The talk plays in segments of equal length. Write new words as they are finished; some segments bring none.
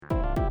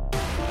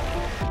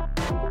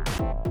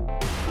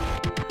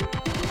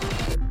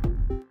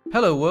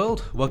Hello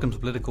world, welcome to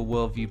Political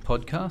Worldview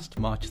Podcast,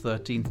 March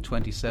 13th,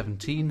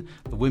 2017,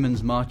 the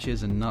Women's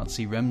Marches and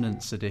Nazi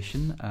Remnants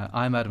edition.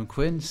 I'm Adam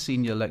Quinn,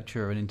 Senior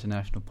Lecturer in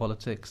International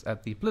Politics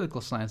at the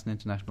Political Science and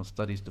International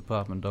Studies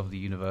Department of the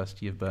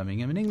University of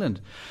Birmingham in England.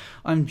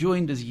 I'm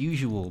joined as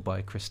usual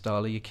by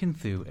Kristala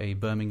Yakinthu, a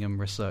Birmingham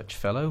Research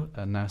Fellow,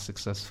 now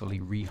successfully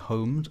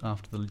rehomed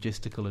after the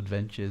logistical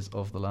adventures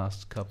of the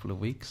last couple of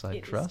weeks,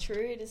 I trust.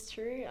 It is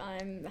true.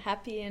 I'm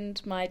happy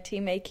and my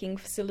tea-making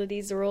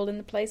facilities are all in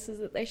the places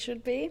that they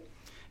should be.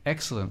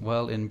 Excellent.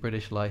 Well, in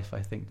British life,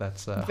 I think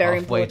that's Very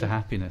halfway important. to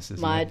happiness,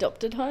 isn't My it?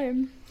 adopted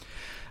home.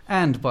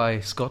 And by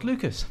Scott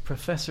Lucas,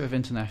 Professor of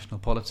International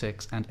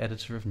Politics and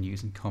Editor of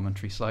news and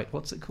commentary site.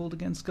 What's it called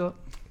again, Scott?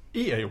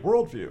 EA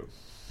Worldview.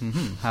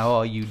 Mm-hmm. How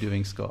are you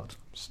doing, Scott?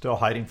 Still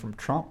hiding from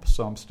Trump,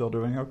 so I'm still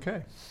doing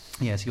okay.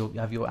 Yes,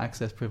 have your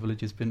access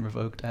privileges been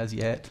revoked as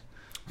yet?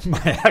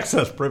 My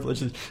access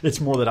privileges, it's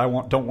more that I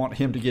don't want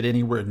him to get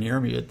anywhere near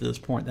me at this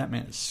point. That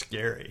man is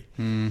scary.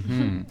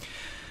 Mm-hmm.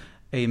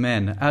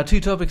 Amen. Our two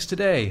topics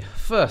today.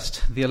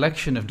 First, the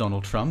election of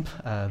Donald Trump,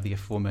 the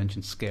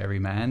aforementioned scary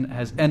man,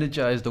 has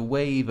energized a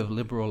wave of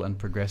liberal and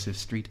progressive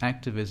street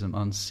activism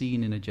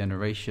unseen in a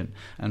generation.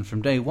 And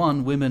from day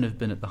one, women have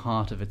been at the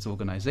heart of its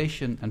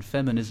organization and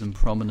feminism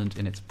prominent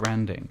in its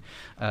branding.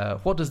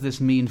 What does this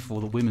mean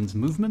for the women's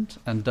movement,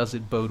 and does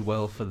it bode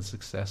well for the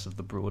success of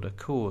the broader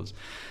cause?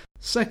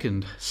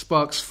 Second,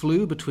 sparks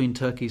flew between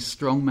Turkey's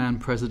strongman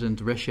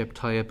President Recep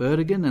Tayyip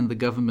Erdogan and the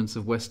governments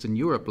of Western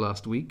Europe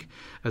last week,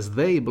 as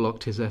they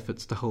blocked his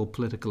efforts to hold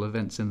political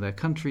events in their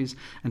countries,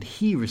 and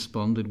he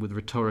responded with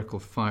rhetorical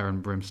fire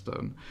and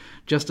brimstone.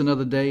 Just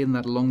another day in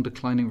that long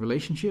declining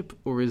relationship,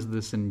 or is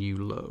this a new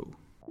low?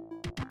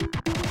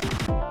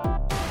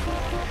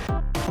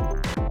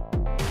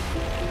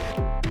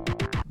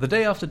 The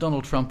day after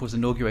Donald Trump was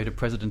inaugurated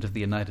President of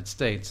the United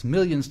States,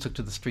 millions took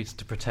to the streets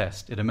to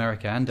protest, in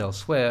America and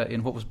elsewhere,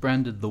 in what was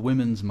branded the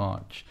Women's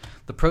March.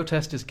 The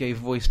protesters gave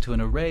voice to an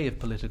array of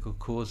political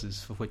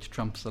causes for which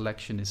Trump's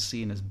election is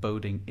seen as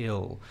boding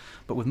ill.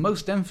 But with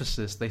most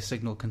emphasis, they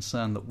signal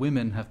concern that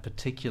women have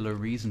particular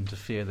reason to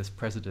fear this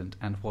president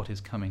and what his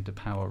coming to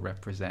power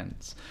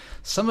represents.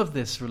 Some of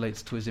this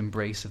relates to his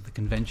embrace of the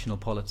conventional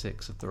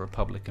politics of the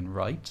Republican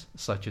right,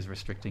 such as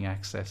restricting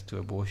access to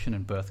abortion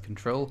and birth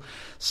control.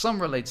 Some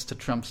relates to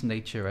Trump's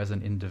nature as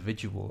an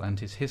individual and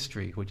his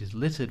history, which is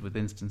littered with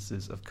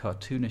instances of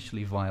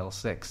cartoonishly vile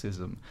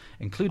sexism,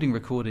 including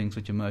recordings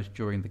which emerged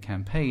during the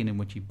campaign in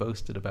which he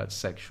boasted about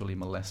sexually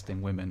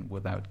molesting women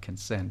without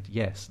consent.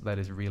 Yes, that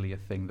is really a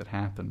thing that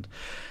happened.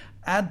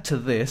 Add to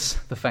this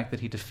the fact that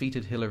he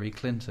defeated Hillary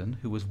Clinton,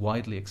 who was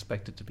widely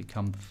expected to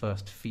become the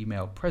first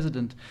female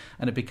president,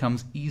 and it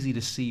becomes easy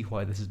to see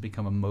why this has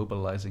become a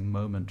mobilizing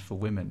moment for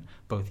women,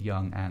 both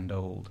young and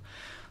old.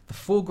 The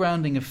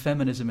foregrounding of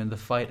feminism in the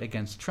fight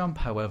against Trump,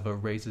 however,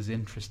 raises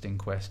interesting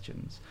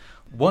questions.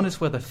 One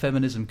is whether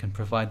feminism can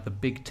provide the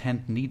big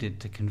tent needed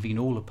to convene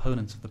all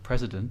opponents of the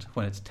president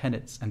when its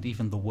tenets and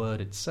even the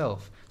word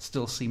itself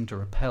still seem to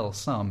repel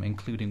some,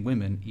 including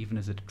women, even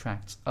as it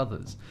attracts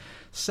others.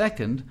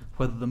 Second,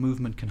 whether the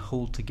movement can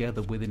hold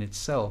together within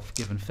itself,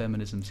 given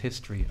feminism's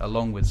history,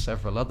 along with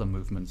several other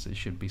movements, it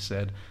should be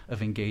said,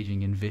 of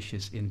engaging in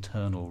vicious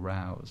internal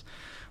rows.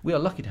 We are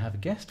lucky to have a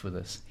guest with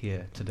us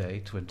here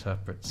today to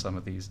interpret some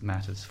of these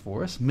matters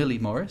for us. Millie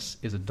Morris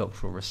is a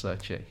doctoral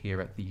researcher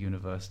here at the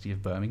University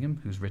of Birmingham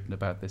who's written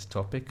about this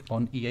topic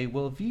on EA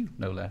Worldview,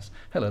 no less.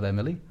 Hello there,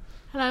 Millie.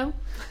 Hello.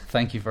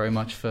 Thank you very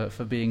much for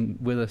being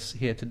with us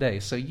here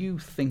today. So you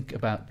think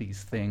about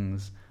these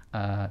things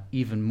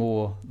even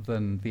more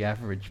than the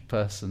average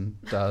person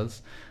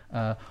does.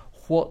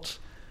 What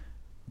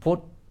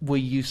were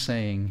you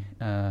saying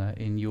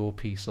in your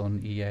piece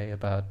on EA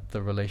about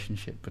the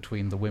relationship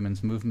between the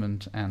women's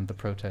movement and the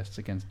protests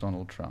against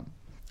Donald Trump?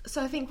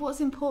 So I think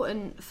what's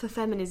important for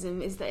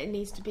feminism is that it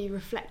needs to be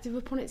reflective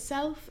upon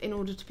itself in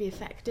order to be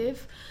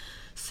effective.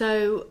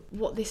 So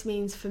what this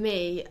means for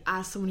me,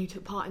 as someone who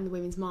took part in the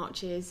women's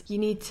marches, you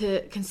need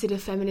to consider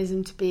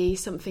feminism to be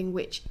something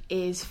which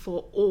is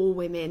for all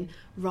women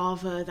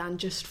rather than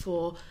just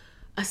for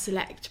a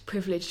select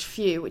privileged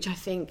few, which I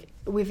think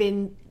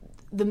within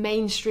the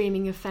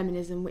mainstreaming of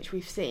feminism which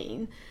we've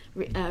seen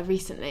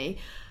recently,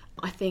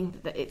 I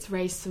think that it's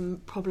raised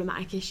some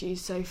problematic issues.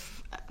 So,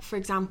 for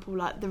example,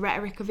 like the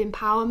rhetoric of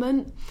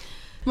empowerment.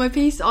 My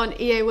piece on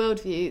EA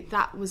Worldview,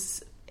 that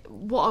was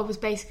what I was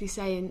basically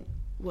saying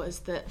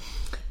was that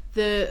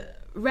the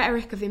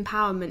rhetoric of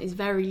empowerment is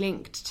very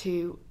linked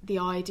to the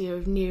idea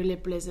of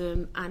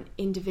neoliberalism and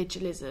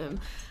individualism,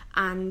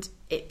 and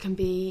it can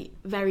be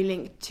very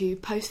linked to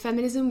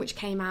post-feminism, which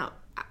kind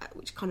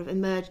of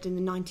emerged in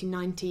the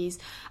 1990s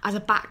as a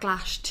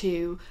backlash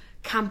to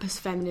campus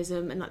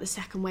feminism and like the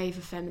second wave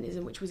of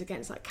feminism, which was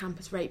against like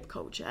campus rape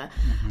culture.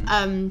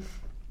 Mm-hmm.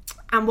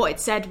 And what it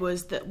said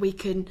was that we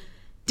can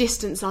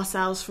distance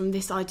ourselves from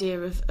this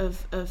idea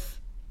of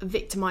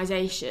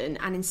victimization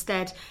and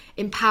instead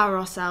empower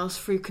ourselves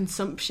through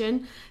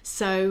consumption.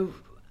 So,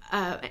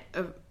 an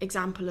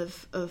example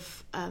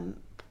of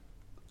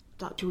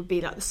that would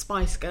be like the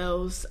Spice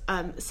Girls,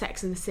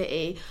 Sex and the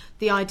City,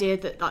 the idea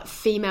that like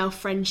female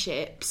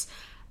friendships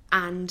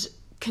and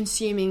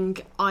consuming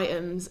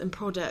items and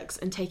products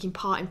and taking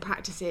part in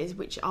practices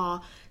which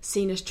are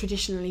seen as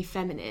traditionally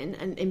feminine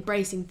and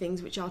embracing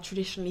things which are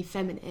traditionally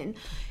feminine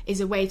is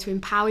a way to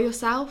empower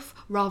yourself,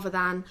 rather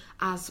than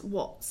as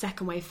what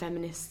second wave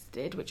feminists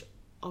did, which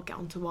I'll get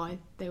onto why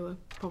they were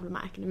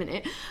problematic in a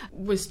minute,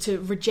 was to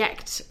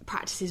reject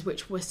practices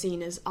which were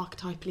seen as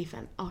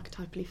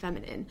archetypally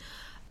feminine.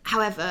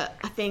 However,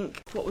 I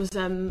think what was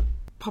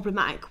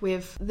problematic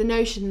with the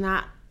notion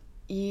that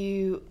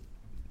you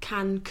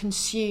can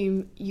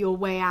consume your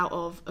way out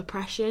of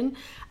oppression,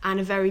 and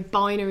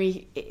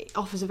it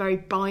offers a very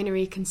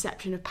binary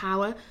conception of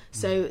power.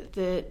 So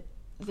the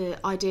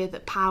idea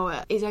that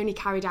power is only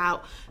carried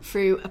out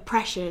through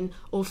oppression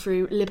or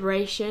through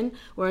liberation,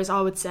 whereas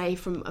I would say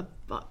from a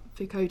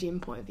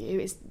Foucauldian point of view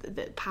is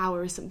that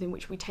power is something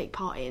which we take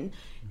part in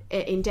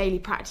daily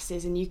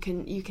practices, and you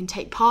can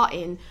take part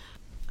in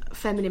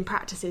feminine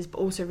practices but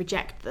also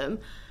reject them.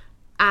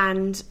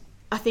 And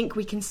I think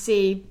we can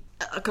see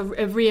like a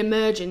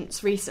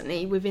re-emergence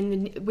recently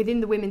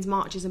within the women's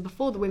marches and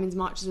before the women's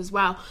marches as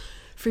well,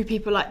 through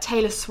people like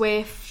Taylor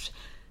Swift,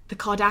 the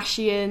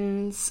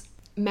Kardashians,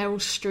 Meryl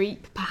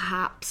Streep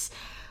perhaps,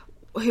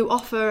 who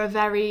offer a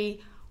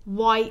very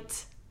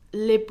white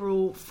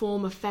liberal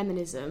form of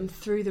feminism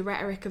through the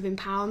rhetoric of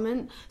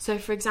empowerment. So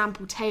for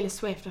example, Taylor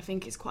Swift I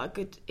think is quite a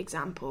good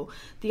example.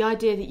 The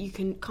idea that you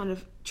can kind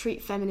of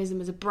treat feminism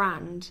as a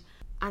brand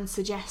and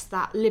suggest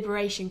that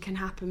liberation can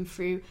happen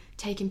through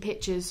taking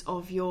pictures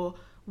of your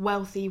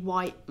wealthy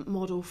white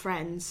model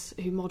friends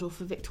who model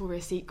for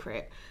Victoria's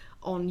Secret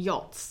on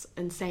yachts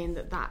and saying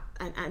that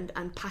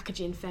and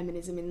packaging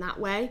feminism in that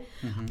way.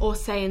 Or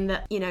saying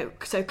that, you know,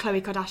 so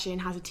Khloe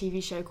Kardashian has a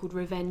TV show called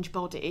Revenge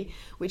Body,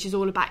 which is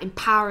all about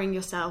empowering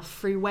yourself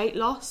through weight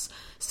loss,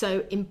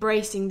 so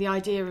embracing the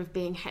idea of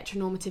being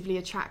heteronormatively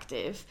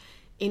attractive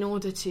in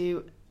order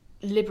to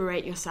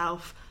liberate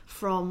yourself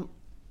from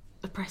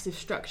oppressive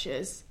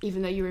structures,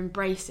 even though you're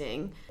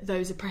embracing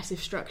those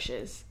oppressive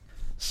structures.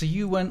 So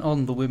you went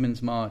on the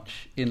Women's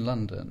March in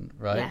London,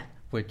 right? Yeah.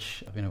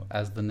 Which, you know,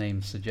 as the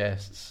name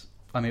suggests,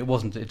 I mean, it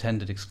wasn't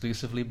attended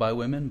exclusively by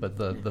women, but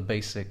the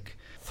basic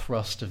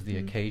thrust of the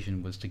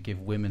occasion was to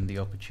give women the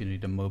opportunity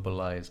to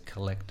mobilize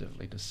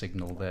collectively to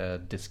signal their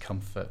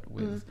discomfort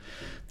with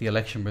the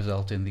election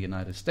result in the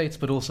United States,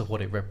 but also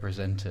what it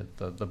represented,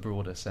 the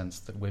broader sense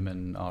that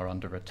women are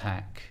under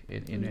attack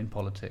in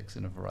politics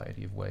in a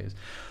variety of ways.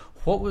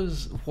 What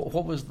was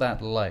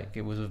that like?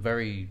 It was a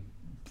very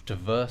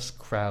diverse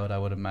crowd, I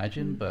would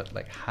imagine, but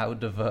like how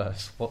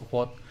diverse?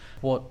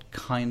 What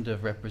kind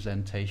of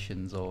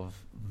representations of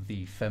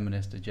the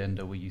feminist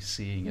agenda were you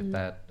seeing at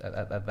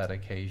that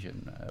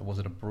occasion? Was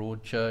it a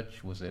broad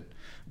church? Was it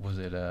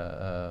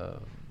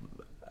an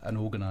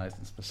organised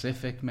and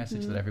specific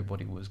message that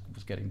everybody was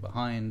getting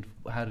behind?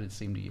 How did it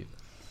seem to you?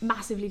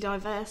 Massively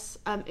diverse.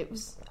 It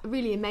was a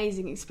really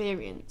amazing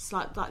experience,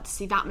 like to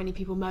see that many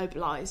people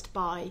mobilised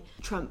by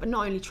Trump, and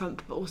not only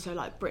Trump but also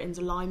like Britain's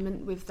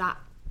alignment with that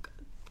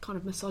kind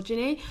of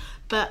misogyny.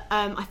 But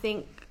I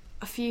think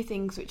a few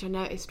things which I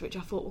noticed which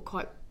I thought were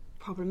quite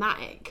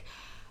problematic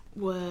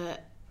were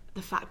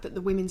the fact that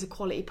the Women's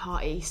Equality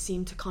Party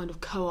seemed to kind of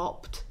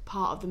co-opt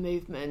part of the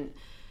movement,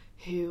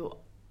 who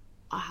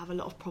I have a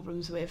lot of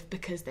problems with,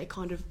 because they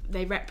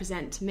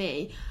represent to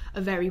me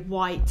a very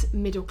white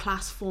middle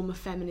class form of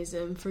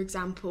feminism. For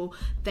example,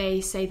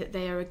 they say that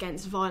they are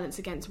against violence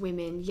against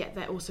women, yet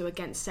they're also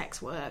against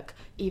sex work,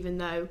 even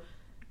though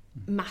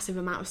massive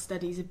amount of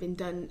studies have been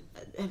done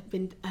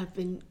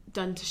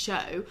to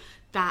show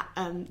that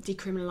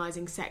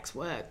decriminalising sex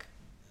work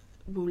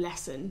will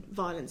lessen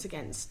violence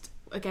against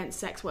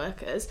sex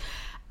workers.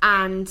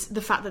 And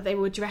the fact that they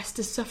were dressed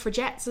as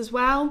suffragettes as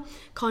well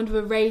kind of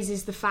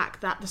erases the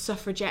fact that the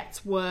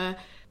suffragettes were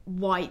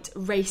white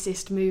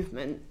racist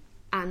movement,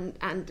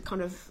 and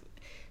kind of,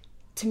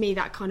 to me,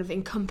 that kind of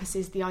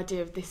encompasses the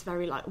idea of this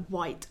very like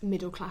white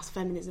middle class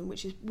feminism,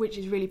 which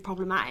is really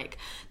problematic.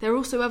 There are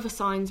also other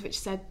signs which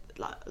said,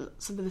 like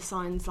some of the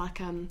signs like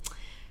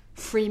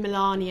Free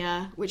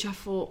Melania, which I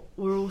thought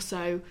were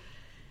also,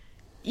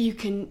 you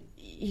can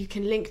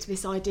link to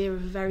this idea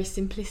of a very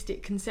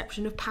simplistic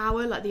conception of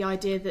power, like the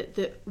idea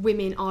that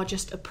women are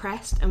just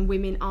oppressed and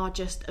women are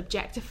just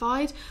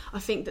objectified. I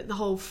think that the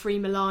whole Free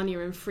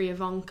Melania and Free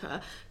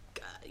Ivanka,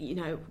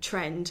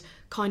 trend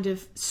kind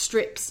of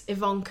strips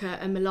Ivanka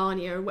and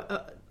Melania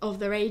of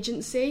their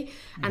agency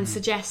and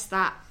suggests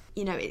that,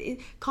 it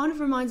kind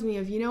of reminds me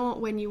of,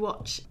 when you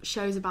watch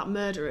shows about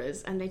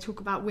murderers and they talk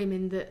about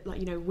women that,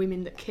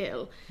 women that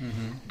kill,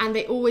 and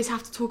they always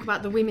have to talk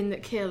about the women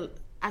that kill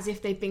as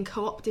if they've been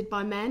co-opted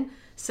by men.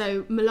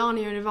 So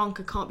Melania and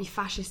Ivanka can't be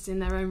fascists in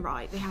their own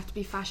right. They have to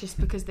be fascists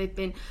because they've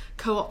been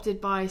co-opted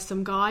by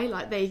some guy.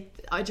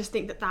 I just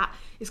think that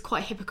is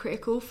quite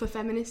hypocritical for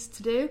feminists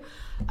to do.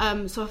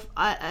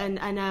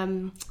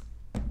 The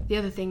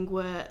other thing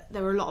were,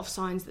 there were a lot of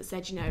signs that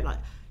said,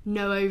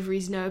 no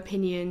ovaries, no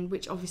opinion,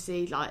 which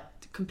obviously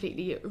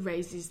completely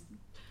erases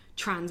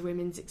trans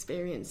women's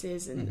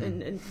experiences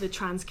and the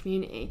trans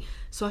community.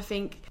 So I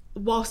think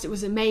whilst it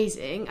was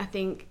amazing, I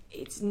think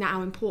it's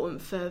now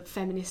important for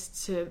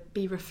feminists to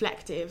be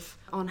reflective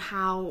on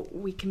how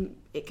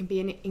it can be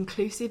an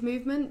inclusive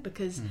movement,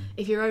 because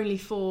if you're only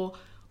for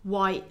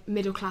white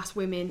middle class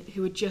women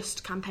who are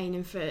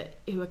campaigning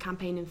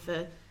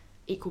for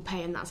equal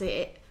pay and that's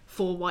it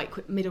for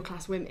white middle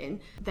class women,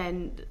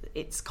 then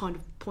it's kind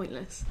of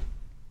pointless.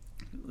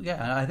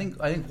 Yeah, and I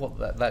think what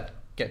that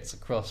gets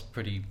across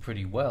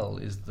pretty well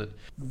is that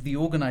the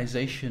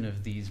organisation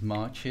of these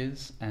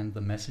marches and the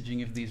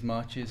messaging of these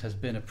marches has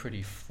been a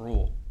pretty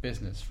fraught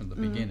business from the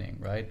beginning,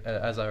 right?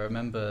 As I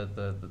remember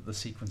the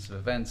sequence of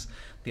events,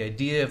 the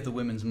idea of the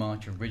Women's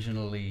March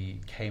originally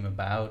came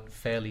about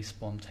fairly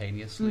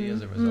spontaneously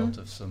as a result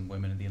of some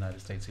women in the United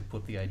States who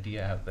put the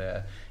idea out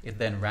there. It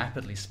then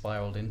rapidly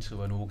spiraled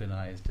into an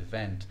organised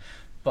event,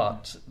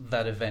 but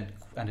that event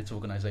and its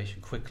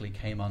organisation quickly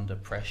came under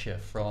pressure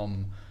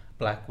from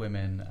black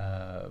women,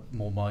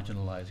 more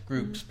marginalised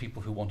groups,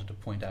 people who wanted to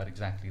point out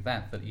exactly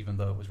that even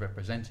though it was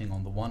representing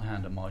on the one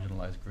hand a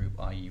marginalised group,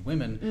 i.e.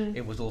 women,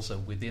 it was also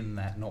within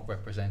that not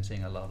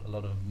representing a lot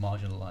of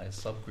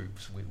marginalised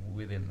subgroups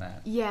within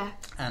that. Yeah.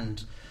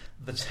 And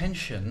the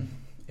tension,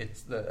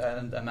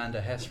 and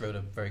Amanda Hess wrote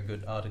a very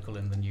good article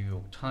in the New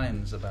York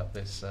Times about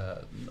this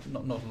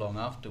not long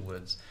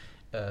afterwards,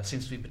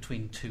 seems to be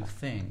between two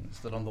things.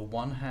 That on the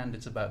one hand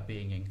it's about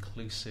being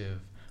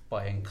inclusive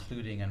by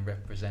including and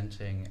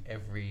representing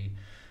every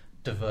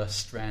diverse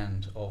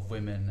strand of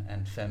women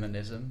and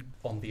feminism.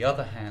 On the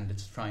other hand,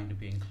 it's trying to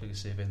be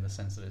inclusive in the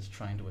sense that it's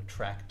trying to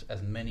attract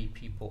as many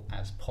people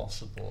as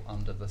possible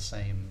under the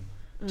same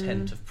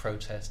tent of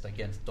protest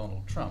against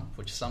Donald Trump,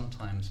 which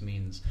sometimes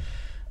means,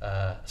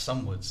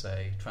 some would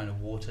say, trying to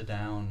water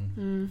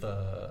down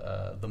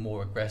the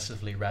more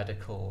aggressively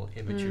radical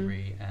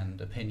imagery and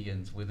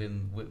opinions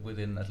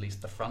within at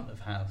least the front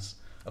of house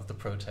of the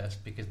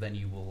protest, because then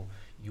you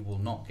will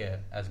not get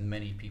as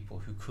many people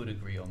who could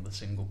agree on the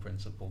single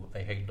principle that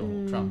they hate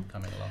Donald Trump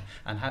coming along.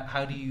 And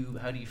how do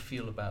you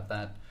feel about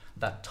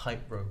that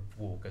tightrope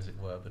walk, as it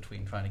were,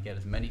 between trying to get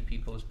as many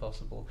people as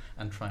possible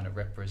and trying to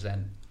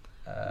represent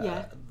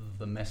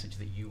the message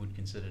that you would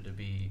consider to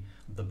be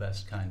the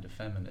best kind of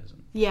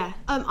feminism? Yeah.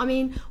 I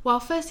mean, well,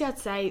 firstly, I'd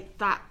say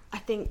that I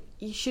think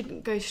you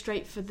shouldn't go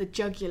straight for the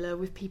jugular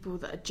with people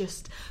that are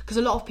just... Because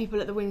a lot of people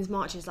at the Women's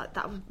Marches, like,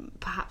 that was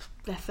perhaps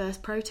their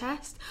first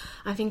protest.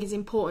 I think it's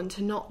important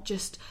to not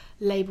just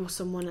label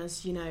someone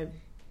as, you know...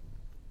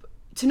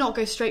 To not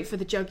go straight for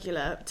the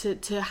jugular,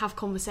 to have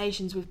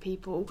conversations with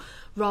people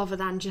rather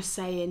than just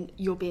saying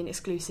you're being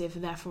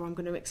exclusive, therefore I'm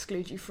going to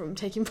exclude you from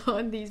taking part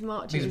in these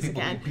marches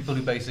again. People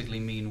who basically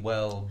mean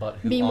well, but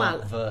who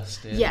aren't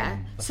versed in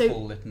the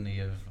full litany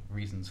of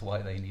reasons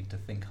why they need to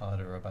think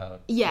harder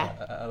about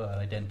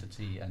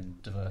identity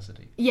and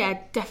diversity. Yeah,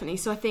 definitely.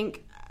 So I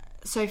think,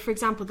 for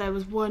example, there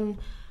was one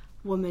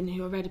woman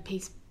who I read a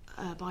piece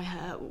by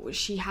her.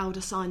 She held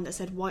a sign that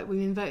said white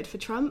women voted for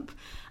Trump,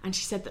 and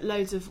she said that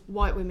loads of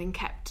white women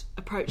kept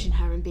approaching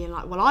her and being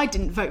like, well, I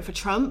didn't vote for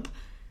Trump,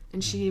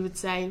 and she would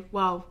say,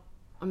 well,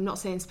 I'm not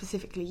saying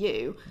specifically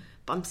you,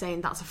 but I'm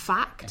saying that's a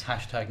fact. And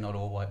hashtag not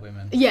all white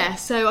women. Yeah,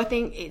 so I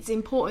think it's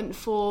important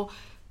for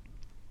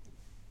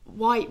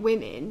white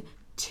women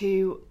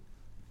to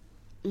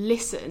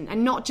listen,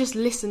 and not just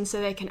listen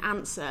so they can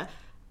answer,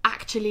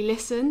 actually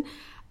listen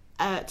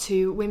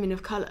to women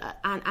of colour,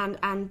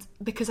 and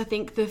because I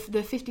think the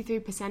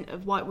 53%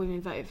 of white women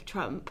voted for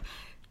Trump,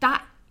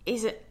 that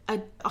is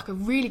a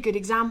really good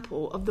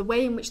example of the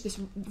way in which this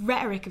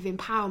rhetoric of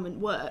empowerment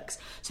works.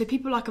 So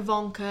people like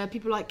Ivanka,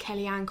 people like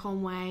Kellyanne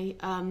Conway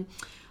are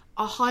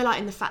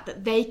highlighting the fact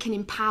that they can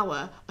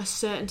empower a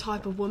certain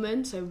type of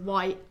woman, so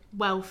white,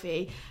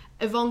 wealthy.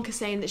 Ivanka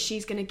saying that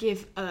she's going to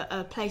give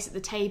a place at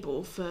the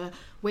table for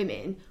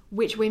women.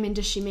 Which women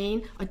does she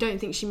mean? I don't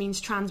think she means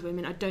trans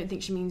women. I don't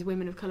think she means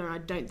women of colour. I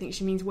don't think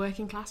she means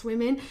working class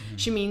women.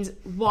 She means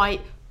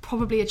white,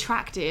 probably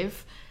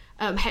attractive,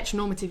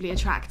 heteronormatively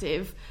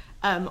attractive,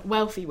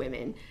 wealthy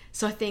women.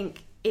 So I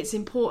think it's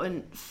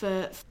important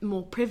for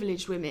more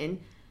privileged women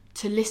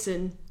to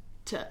listen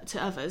to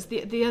others.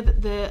 If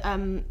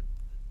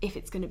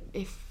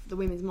the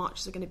women's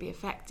marches are going to be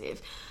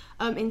effective,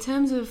 in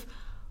terms of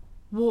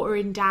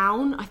watering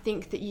down, I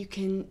think that you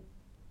can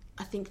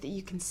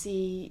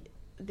see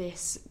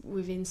this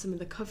within some of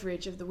the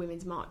coverage of the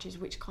women's marches,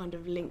 which kind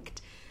of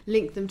linked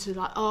them to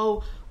like,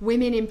 oh,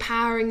 women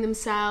empowering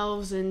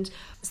themselves, and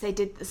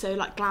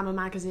like Glamour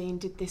magazine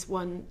did this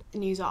one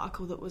news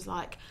article that was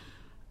like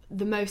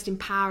the most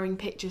empowering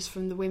pictures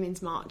from the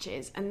women's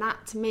marches, and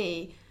that to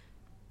me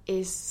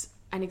is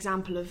an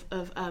example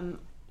of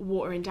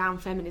watering down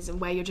feminism,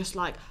 where you're just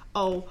like,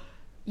 oh,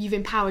 you've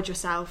empowered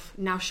yourself,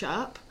 now shut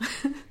up.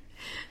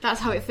 That's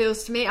how it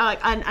feels to me.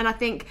 And I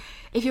think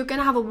if you're going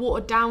to have a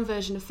watered down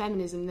version of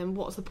feminism, then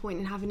what's the point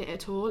in having it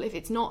at all? If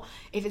it's not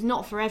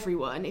for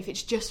everyone, if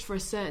it's just for a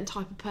certain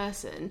type of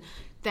person,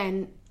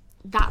 then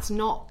that's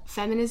not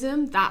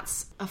feminism.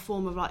 That's a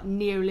form of like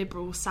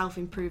neoliberal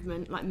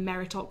self-improvement, like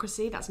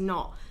meritocracy. That's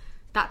not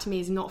that to me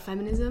is not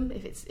feminism.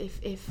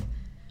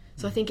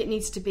 So I think it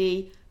needs to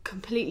be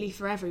completely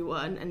for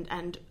everyone,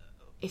 and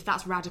if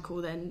that's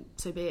radical, then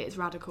so be it, it's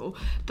radical,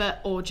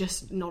 or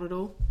just not at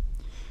all.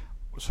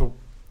 So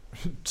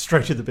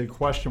straight to the big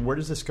question, where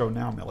does this go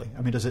now, Millie?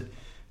 I mean,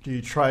 do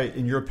you try,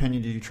 in your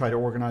opinion, to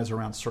organize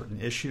around certain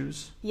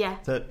issues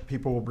that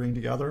people will bring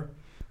together?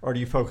 Or do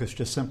you focus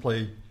just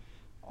simply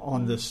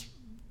on this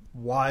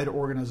wide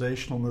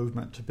organizational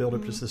movement to build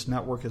up just this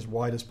network as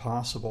wide as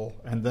possible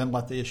and then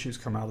let the issues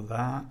come out of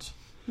that?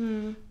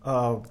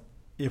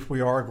 If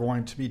we are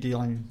going to be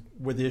dealing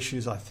with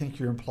issues, I think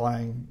you're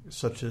implying,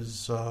 such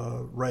as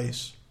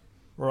race,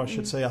 or I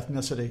should say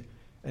ethnicity,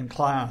 and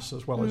class,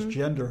 as well as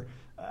gender,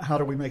 how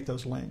do we make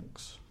those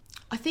links?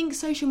 I think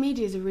social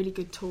media is a really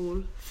good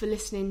tool for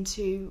listening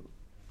to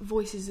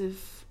voices of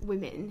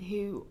women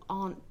who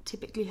aren't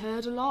typically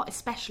heard a lot,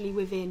 especially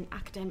within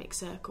academic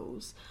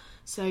circles.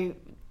 So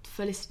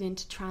for listening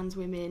to trans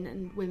women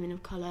and women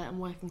of colour and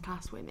working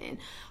class women,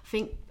 I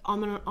think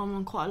I'm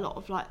on quite a lot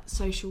of like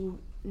social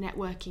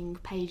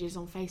networking pages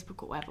on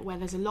Facebook or whatever, where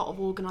there's a lot of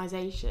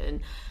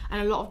organisation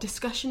and a lot of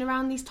discussion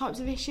around these types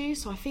of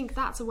issues. So I think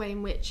that's a way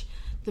in which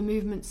the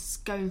movement's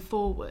going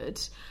forward.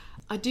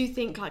 I do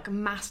think like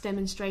mass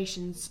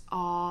demonstrations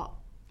are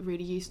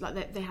really useful.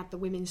 Like they had the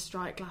women's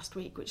strike last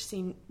week, which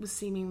was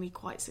seemingly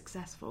quite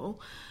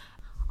successful.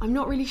 I'm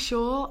not really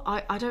sure.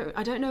 I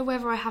don't know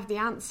whether I have the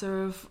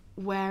answer of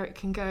where it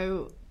can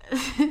go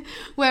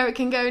where it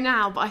can go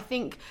now, but I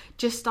think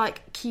just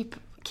like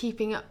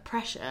keeping up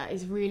pressure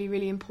is really,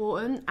 really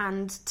important,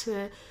 and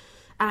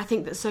I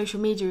think that social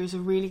media is a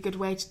really good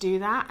way to do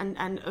that,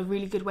 and a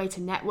really good way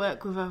to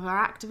network with other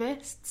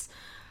activists,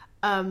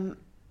 and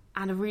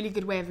a really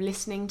good way of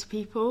listening to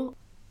people.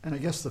 And I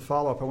guess the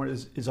follow-up I want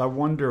is I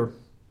wonder,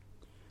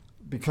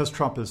 because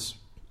Trump is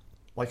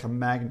like a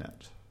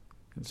magnet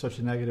in such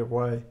a negative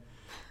way,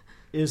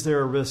 is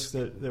there a risk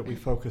that we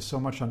focus so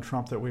much on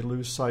Trump that we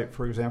lose sight,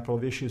 for example,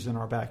 of issues in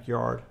our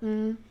backyard,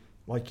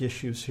 like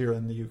issues here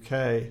in the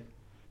UK?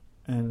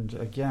 And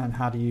again,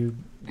 how do you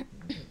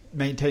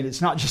maintain?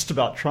 It's not just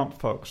about Trump,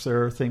 folks.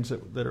 There are things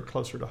that are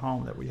closer to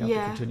home that we have to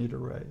continue to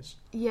raise.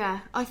 Yeah,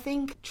 I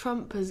think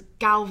Trump has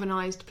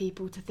galvanised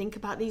people to think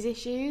about these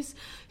issues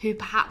who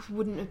perhaps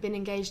wouldn't have been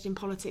engaged in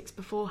politics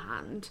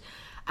beforehand.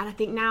 And I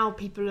think now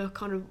people are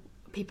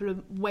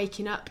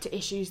waking up to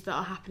issues that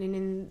are happening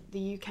in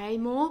the UK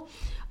more.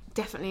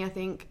 Definitely, I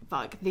think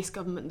like this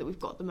government that we've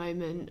got at the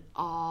moment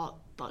are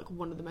like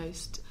one of the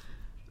most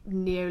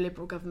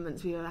neoliberal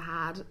governments we've ever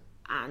had,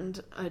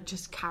 and are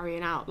just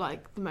carrying out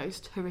like the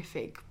most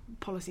horrific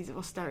policies of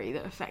austerity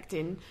that are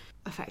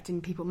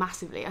affecting people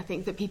massively. I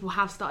think that people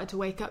have started to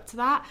wake up to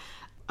that.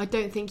 I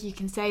don't think you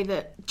can say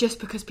that just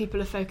because people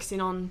are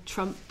focusing on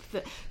Trump,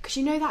 that because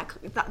you know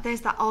that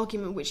there's that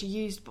argument which is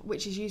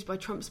used by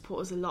Trump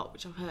supporters a lot,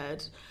 which I've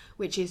heard,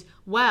 which is,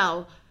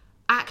 well,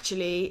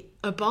 actually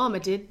Obama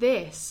did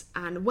this,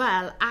 and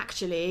well,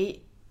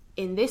 actually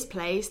in this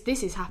place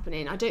this is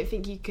happening. I don't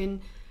think you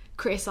can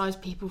criticise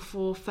people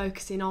for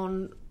focusing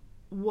on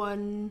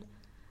one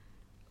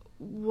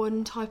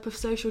type of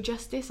social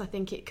justice. I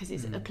think because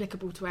it's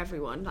applicable to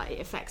everyone, like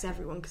it affects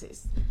everyone, because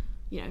it's,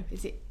 you know,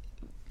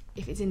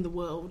 if it's in the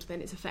world,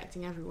 then it's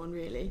affecting everyone,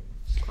 really.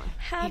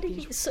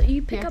 So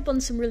you pick up on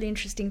some really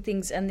interesting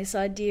things, and this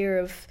idea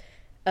of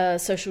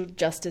social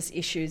justice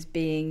issues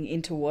being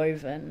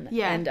interwoven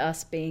and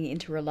us being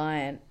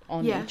interreliant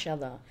on each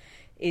other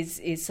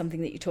is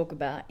something that you talk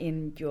about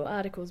in your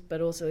articles,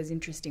 but also is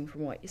interesting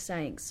from what you're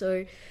saying.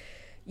 So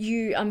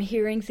I'm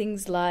hearing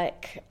things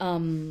like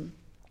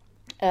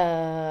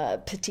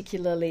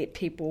particularly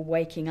people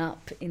waking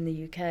up in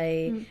the UK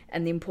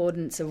and the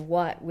importance of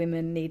white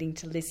women needing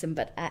to listen,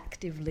 but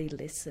actively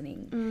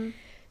listening.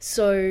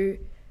 So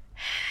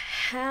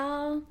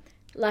how,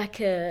 like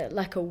a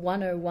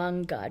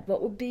 101 guide,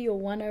 what would be your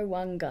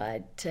 101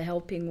 guide to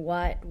helping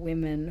white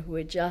women who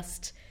are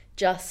just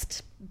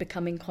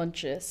becoming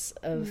conscious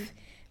of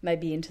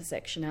maybe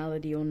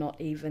intersectionality or not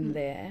even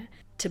there,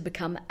 to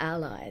become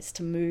allies,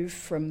 to move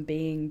from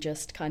being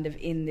just kind of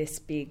in this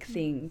big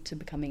thing to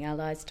becoming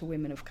allies to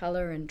women of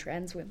colour and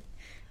trans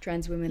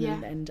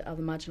women and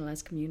other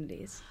marginalised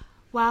communities?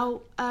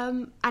 Well,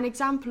 an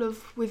example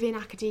of within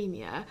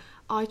academia,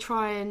 I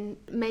try and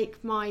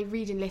make my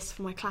reading list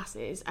for my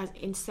classes as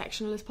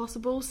intersectional as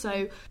possible.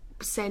 So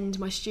send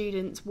my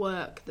students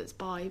work that's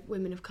by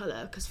women of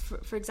colour, because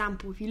for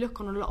example, if you look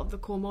on a lot of the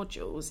core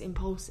modules in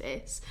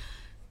Pulsis,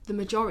 the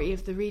majority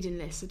of the reading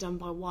lists are done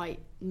by white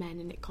men,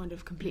 and it kind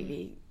of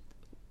completely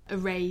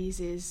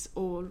erases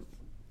all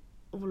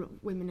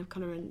women of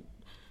colour, and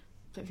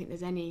I don't think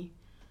there's any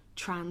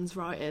trans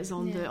writers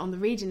on the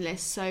reading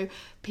list. So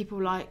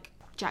people like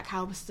Jack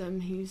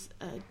Halberstam, who's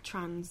a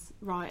trans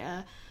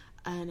writer,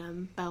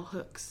 and Bell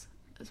Hooks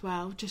as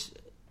well. Just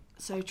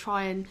so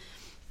try and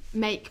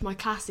make my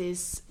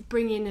classes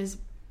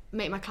as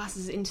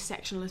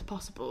intersectional as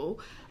possible.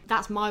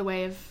 That's my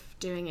way of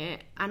doing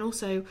it. And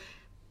also,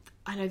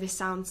 I know this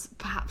sounds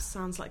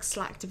like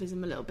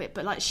slacktivism a little bit,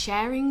 but like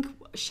sharing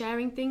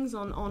things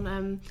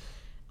on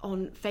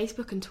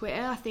Facebook and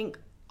Twitter. I think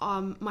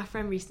my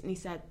friend recently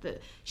said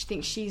that she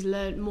thinks she's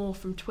learned more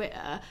from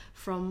Twitter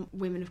from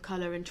women of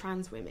colour and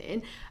trans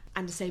women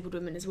and disabled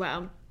women as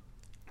well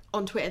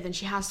on Twitter than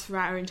she has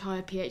throughout her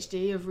entire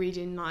PhD of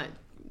reading, like,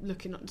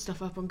 looking at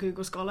stuff up on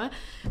Google Scholar,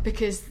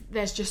 because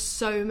there's just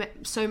so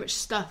much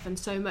stuff and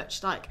so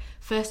much, like,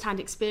 first-hand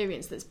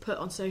experience that's put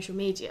on social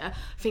media.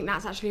 I think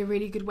that's actually a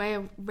really good way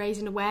of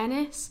raising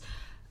awareness.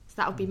 So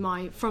that would be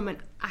from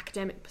an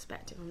academic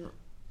perspective.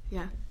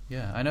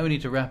 Yeah, I know we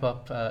need to wrap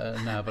up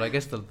now, but I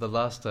guess the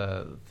last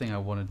thing I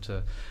want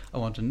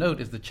to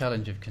note is the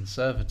challenge of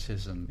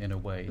conservatism in a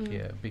way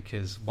here,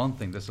 because one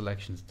thing this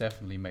election's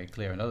definitely made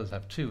clear, and others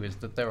have too, is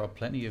that there are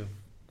plenty of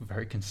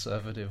very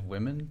conservative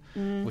women,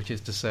 which is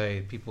to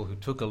say people who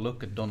took a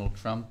look at Donald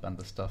Trump and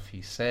the stuff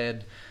he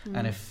said,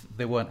 and if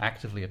they weren't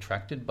actively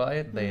attracted by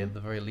it, they at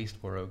the very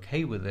least were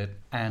okay with it,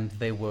 and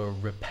they were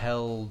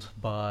repelled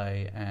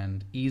by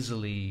and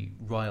easily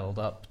riled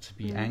up to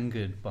be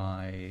angered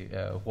by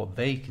what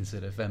they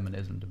consider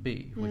feminism to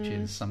be, which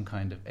is some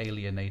kind of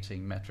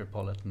alienating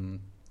metropolitan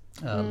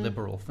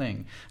liberal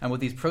thing. And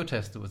with these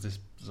protests, there was this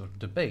sort of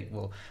debate.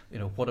 Well,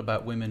 what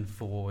about women,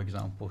 for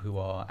example, who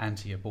are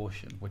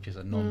anti-abortion, which is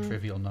a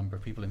non-trivial number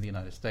of people in the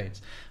United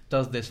States?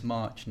 Does this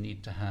march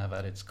need to have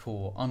at its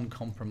core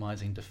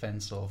uncompromising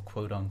defense of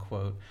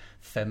quote-unquote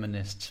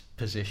feminist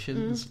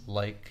positions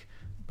like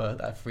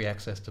free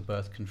access to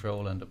birth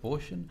control and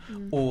abortion,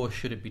 or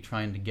should it be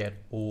trying to get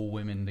all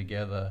women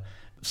together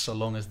so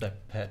long as they're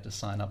prepared to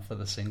sign up for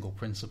the single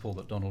principle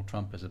that Donald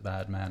Trump is a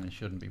bad man and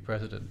shouldn't be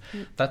president?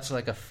 That's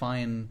like a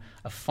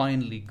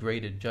finely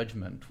graded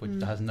judgment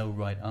which has no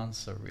right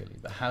answer, really.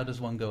 But how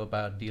does one go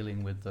about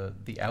dealing with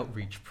the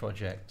outreach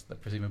project that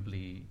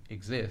presumably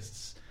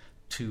exists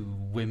to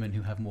women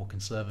who have more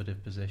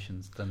conservative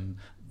positions than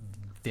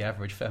the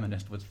average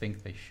feminist would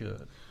think they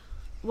should?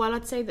 Well,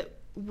 I'd say that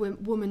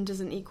woman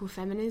doesn't equal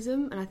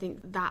feminism, and I think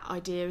that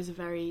idea is a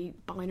very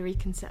binary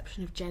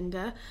conception of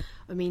gender.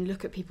 I mean,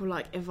 look at people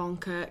like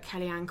Ivanka,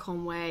 Kellyanne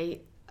Conway,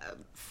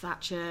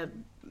 Thatcher,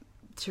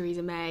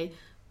 Theresa May.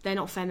 They're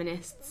not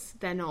feminists.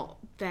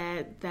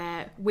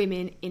 They're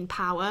women in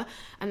power,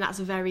 and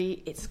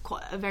it's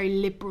quite a very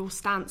liberal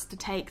stance to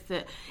take,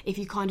 that if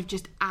you kind of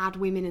just add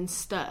women and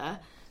stir,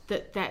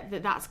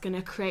 that's going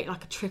to create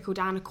like a trickle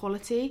down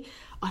equality.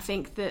 I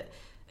think that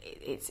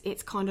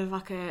it's kind of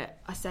like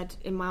I said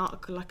in my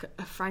article, like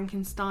a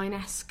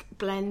Frankenstein-esque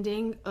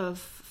blending of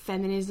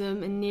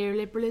feminism and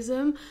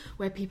neoliberalism,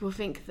 where people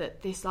think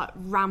that this like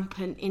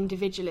rampant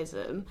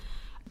individualism,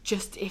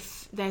 just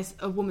if there's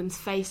a woman's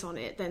face on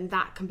it, then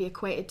that can be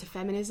equated to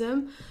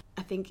feminism.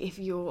 I think if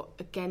you're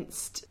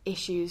against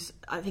issues,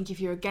 if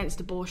you're against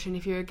abortion,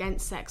 if you're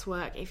against sex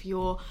work, if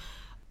you're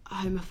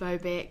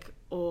homophobic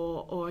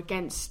or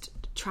against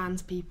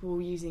trans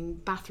people using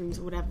bathrooms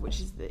or whatever, which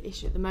is the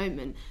issue at the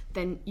moment,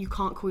 then you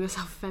can't call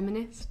yourself a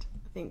feminist.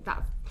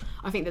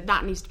 I think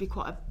that needs to be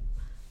quite a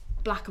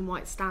black and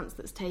white stance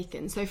that's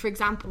taken. So, for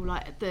example,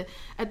 like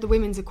at the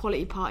Women's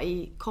Equality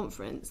Party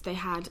conference, they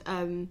had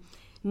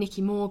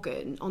Nikki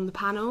Morgan on the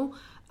panel,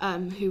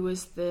 who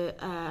was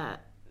the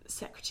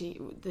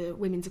secretary, the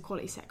Women's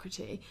Equality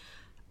Secretary.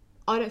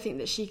 I don't think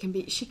that she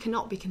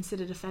cannot be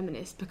considered a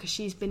feminist, because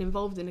she's been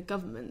involved in a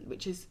government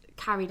which has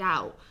carried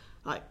out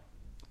like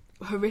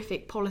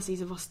horrific policies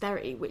of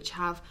austerity which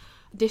have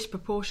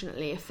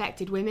disproportionately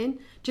affected women.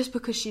 Just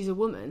because she's a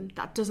woman,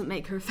 that doesn't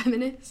make her a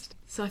feminist.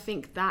 So I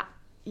think that,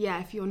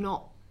 if you're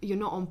not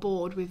on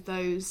board with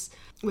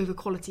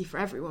equality for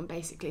everyone,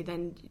 basically,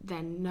 then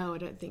no, I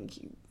don't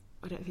think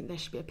there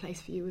should be a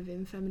place for you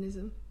within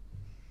feminism.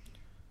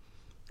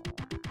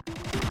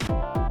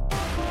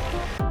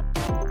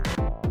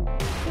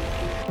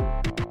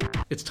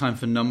 It's time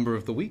for Number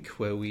of the Week,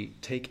 where we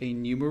take a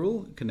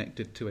numeral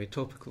connected to a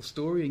topical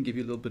story and give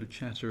you a little bit of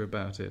chatter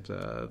about it.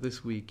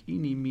 This week,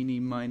 eeny,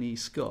 meeny, miny,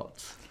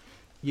 Scott.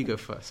 You go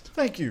first.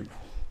 Thank you.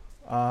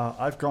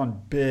 I've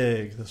gone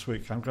big this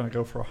week. I'm going to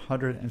go for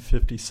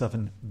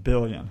 $157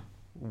 billion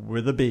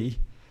with a B,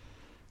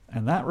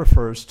 and that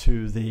refers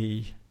to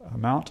the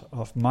amount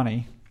of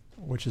money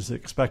which is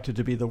expected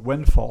to be the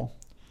windfall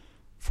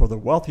for the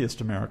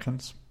wealthiest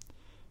Americans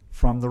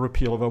from the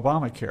repeal of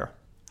Obamacare.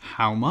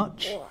 How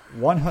much?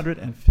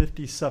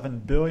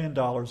 $157 billion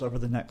over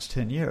the next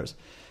 10 years.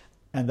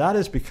 And that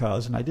is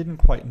because, and I didn't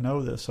quite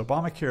know this,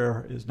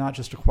 Obamacare is not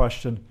just a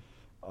question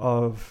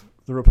of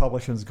the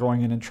Republicans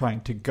going in and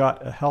trying to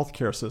gut a health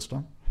care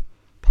system,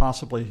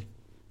 possibly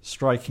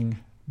striking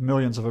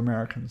millions of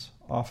Americans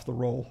off the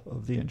roll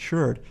of the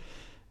insured.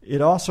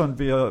 It also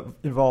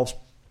involves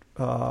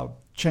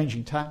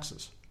changing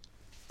taxes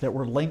that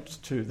were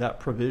linked to that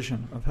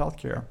provision of health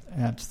care.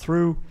 And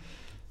through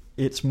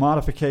its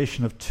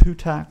modification of two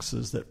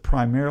taxes that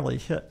primarily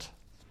hit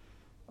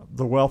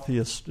the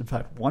wealthiest, in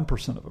fact,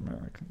 1% of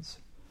Americans,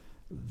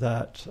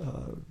 that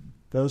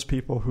those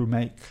people who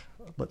make,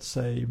 let's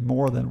say,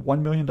 more than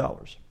 $1 million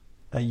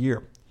a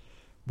year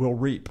will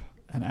reap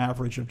an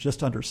average of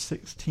just under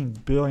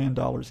 $16 billion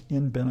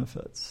in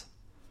benefits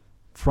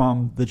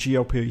from the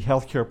GOP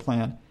healthcare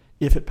plan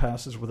if it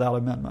passes without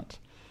amendment.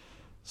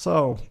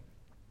 So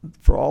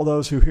for all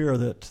those who hear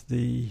that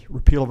the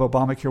repeal of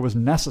Obamacare was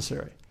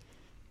necessary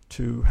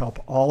to help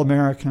all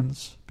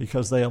Americans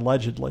because they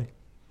allegedly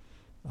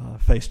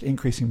faced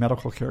increasing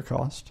medical care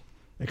costs,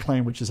 a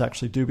claim which is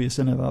actually dubious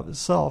in and of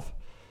itself,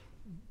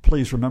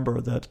 please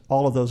remember that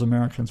all of those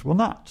Americans will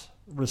not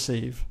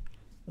receive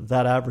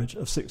that average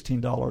of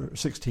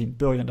 $16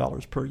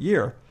 billion per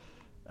year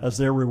as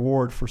their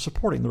reward for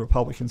supporting the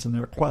Republicans in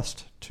their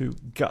quest to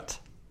gut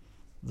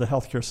the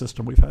healthcare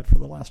system we've had for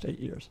the last 8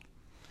 years.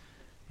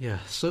 Yeah,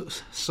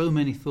 so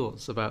many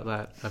thoughts about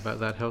that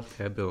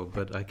healthcare bill,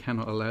 but I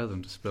cannot allow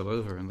them to spill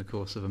over in the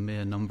course of a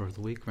mere number of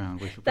the week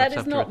round. That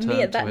is not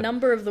mere. That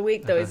number of the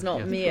week, though, is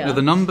not mere. No,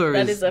 the number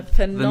that is a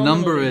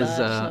phenomenally large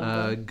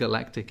number.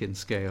 Galactic in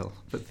scale,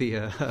 but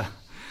the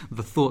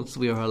thoughts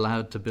we are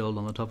allowed to build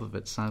on the top of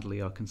it,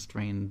 sadly, are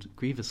constrained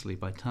grievously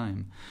by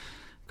time.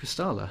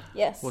 Kristalla,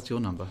 yes. What's your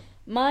number?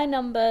 My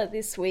number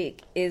this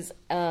week is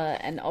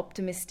an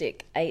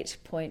optimistic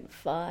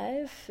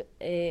 8.5.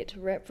 It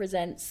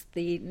represents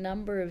the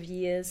number of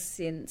years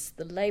since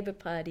the Labor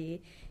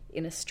Party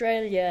in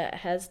Australia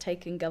has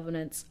taken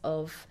governance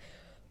of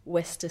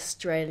West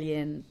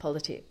Australian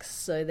politics.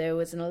 So there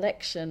was an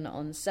election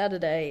on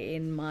Saturday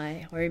in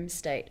my home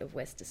state of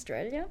West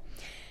Australia,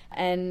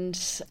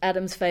 and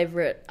Adam's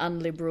favourite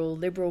unliberal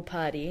Liberal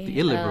Party... The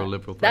illiberal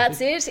Liberal Party.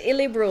 That's it,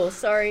 illiberal.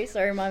 Sorry,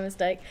 my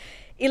mistake.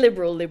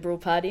 Illiberal Liberal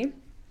Party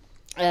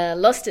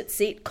lost its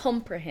seat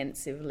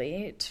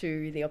comprehensively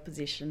to the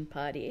opposition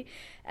party,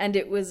 and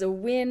it was a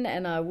win,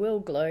 and I will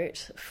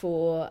gloat,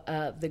 for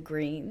the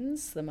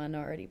Greens, the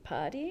minority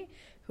party,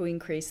 who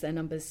increased their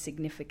numbers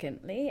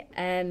significantly,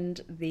 and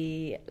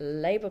the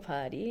Labor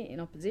Party in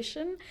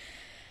opposition,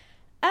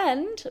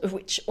 and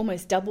which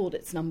almost doubled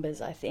its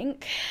numbers, I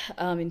think,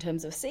 in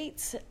terms of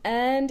seats.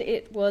 And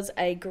it was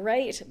a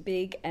great,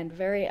 big and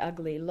very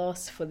ugly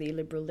loss for the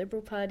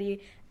Liberal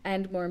Party,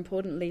 and more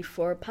importantly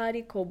for a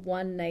party called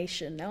One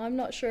Nation. Now, I'm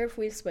not sure if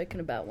we've spoken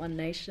about One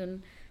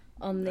Nation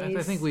on these.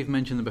 I think we've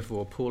mentioned them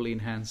before. Pauline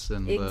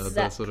Hanson,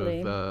 the sort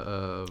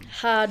of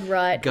hard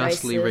right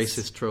ghastly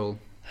racist troll.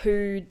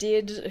 Who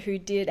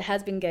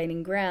has been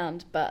gaining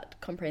ground, but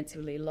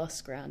comprehensively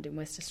lost ground in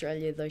West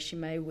Australia, though she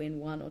may win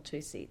 1 or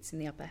 2 seats in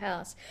the upper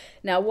house.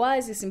 Now, why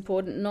is this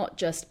important? Not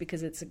just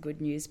because it's a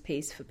good news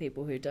piece for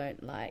people who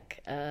don't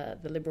like the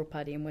Liberal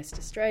Party in West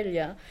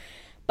Australia,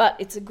 but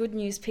it's a good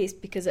news piece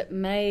because it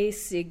may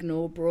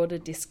signal broader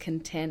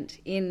discontent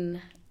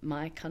in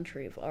my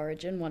country of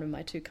origin, one of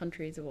my 2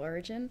 countries of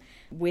origin,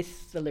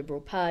 with the Liberal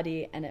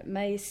Party, and it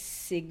may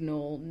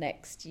signal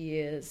next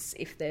year's,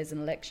 if there's an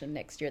election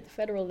next year at the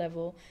federal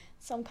level,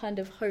 some kind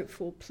of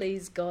hopeful,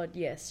 please God,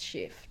 yes,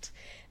 shift.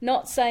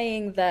 Not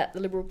saying that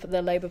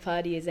the Labor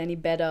Party is any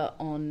better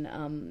on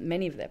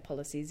many of their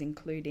policies,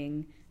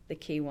 including the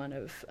key one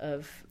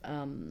of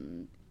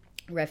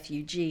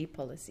refugee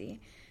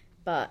policy,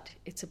 but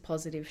it's a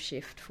positive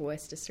shift for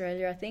West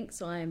Australia, I think,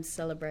 so I am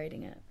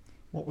celebrating it.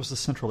 What was the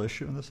central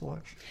issue in this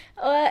election?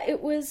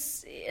 It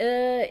was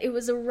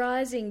a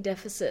rising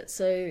deficit.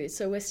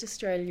 So West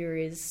Australia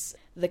is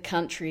the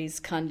country's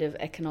kind of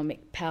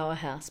economic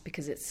powerhouse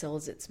because it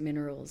sells its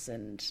minerals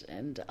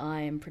and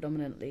iron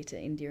predominantly to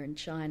India and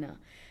China,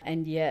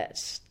 and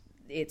yet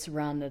it's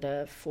run at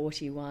a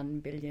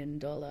 $41 billion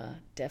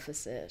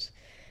deficit.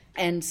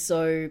 And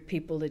so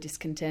people are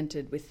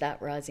discontented with that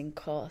rising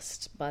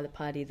cost by the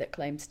party that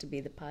claims to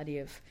be the party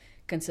of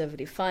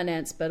conservative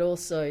finance, but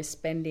also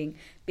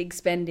big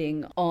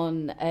spending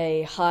on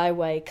a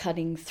highway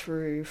cutting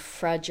through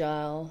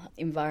fragile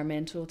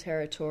environmental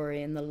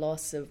territory and the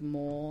loss of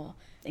more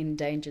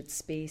endangered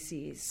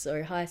species.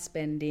 So high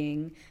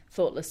spending,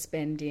 thoughtless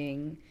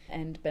spending,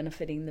 and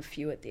benefiting the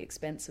few at the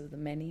expense of the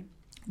many.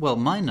 Well,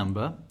 my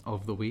number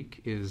of the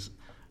week is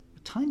a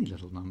tiny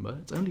little number.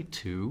 It's only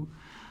 2,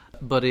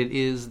 but it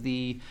is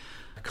the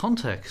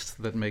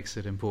context that makes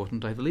it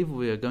important. I believe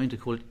we are going to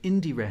call it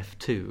IndieRef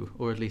 2,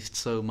 or at least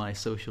so my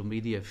social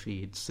media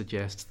feed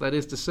suggests. That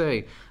is to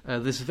say,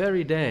 this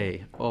very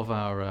day of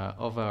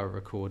our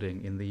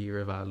recording in the year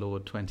of our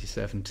Lord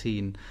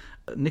 2017,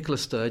 Nicola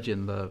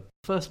Sturgeon, the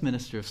First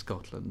Minister of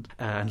Scotland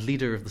and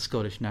leader of the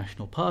Scottish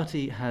National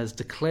Party, has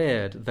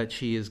declared that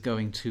she is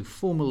going to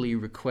formally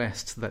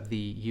request that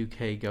the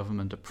UK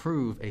government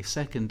approve a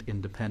second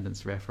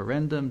independence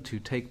referendum to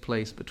take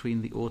place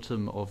between the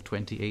autumn of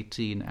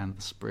 2018 and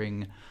the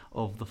spring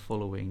of the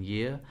following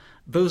year.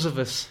 Those of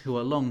us who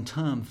are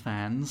long-term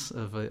fans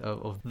of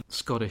the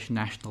Scottish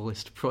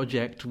nationalist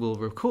project will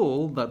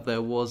recall that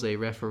there was a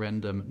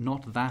referendum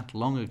not that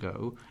long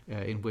ago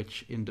in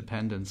which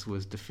independence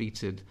was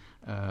defeated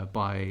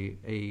by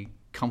a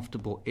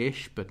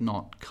comfortable-ish but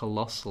not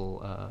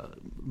colossal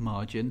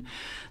margin.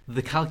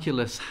 The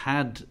calculus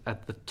had,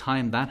 at the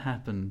time that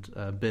happened,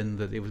 been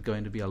that it was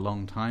going to be a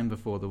long time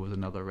before there was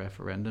another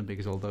referendum,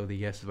 because although the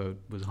yes vote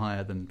was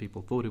higher than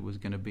people thought it was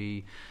going to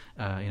be,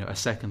 a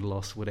second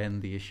loss would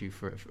end the issue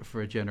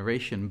for a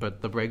generation.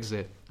 But the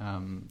Brexit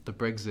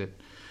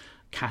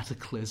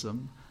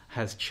cataclysm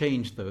has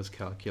changed those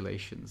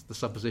calculations, the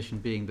supposition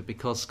being that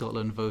because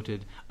Scotland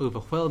voted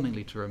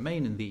overwhelmingly to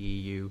remain in the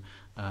EU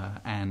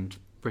and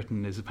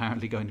Britain is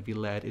apparently going to be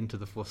led into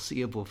the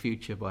foreseeable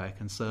future by a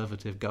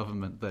Conservative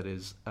government that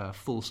is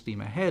full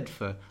steam ahead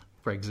for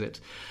Brexit,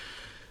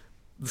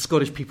 the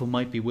Scottish people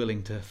might be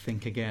willing to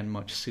think again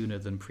much sooner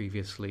than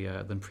previously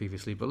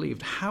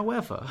believed.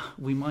 However,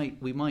 we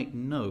might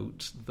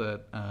note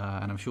that,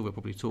 and I'm sure we'll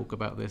probably talk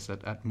about this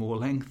at more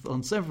length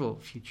on several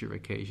future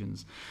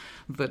occasions,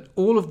 that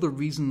all of the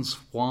reasons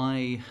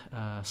why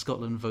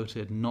Scotland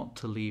voted not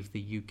to leave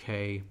the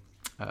UK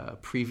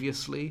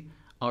previously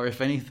are,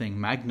 if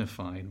anything,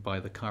 magnified by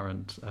the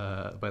current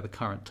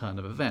turn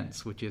of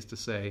events, which is to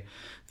say,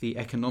 the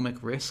economic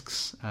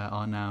risks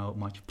are now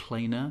much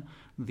plainer.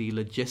 The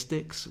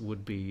logistics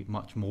would be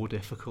much more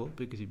difficult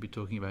because you'd be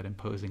talking about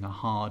imposing a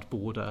hard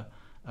border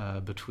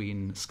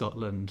between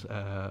Scotland,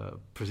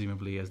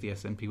 presumably as the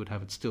SNP would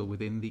have it still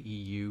within the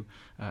EU,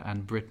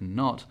 and Britain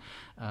not.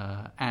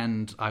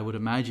 And I would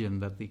imagine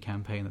that the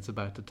campaign that's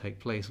about to take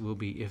place will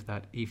be, if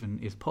that even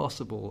is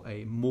possible,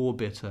 a more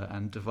bitter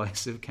and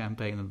divisive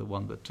campaign than the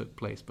one that took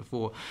place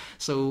before.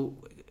 So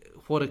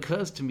what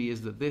occurs to me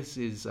is that this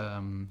is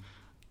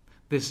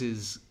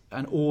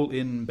an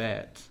all-in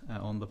bet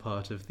on the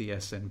part of the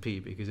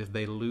SNP, because if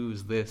they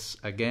lose this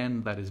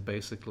again, that is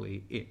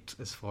basically it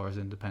as far as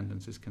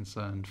independence is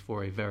concerned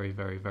for a very,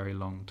 very, very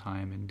long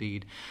time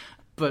indeed.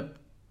 But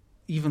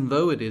even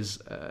though it is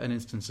an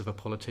instance of a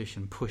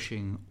politician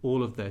pushing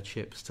all of their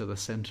chips to the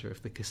centre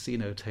of the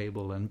casino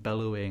table and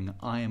bellowing,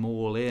 "I am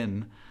all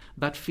in,"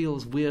 that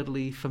feels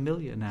weirdly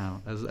familiar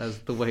now as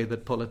the way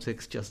that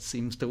politics just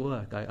seems to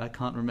work. I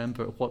can't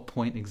remember at what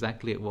point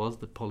exactly it was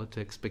that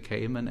politics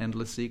became an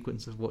endless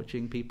sequence of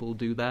watching people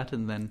do that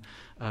and then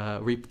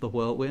reap the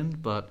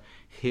whirlwind, but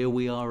here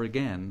we are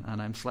again,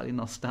 and I'm slightly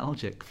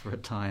nostalgic for a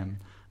time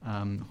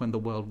when the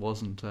world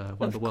wasn't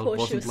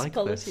like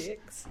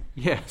politics. this.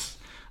 Yes,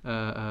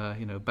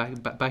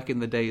 back in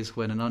the days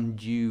when an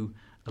undue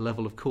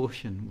level of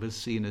caution was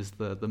seen as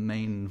the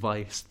main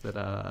vice that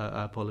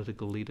our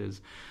political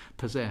leaders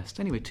possessed.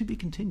 Anyway, to be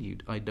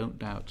continued, I don't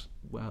doubt,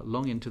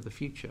 long into the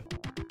future.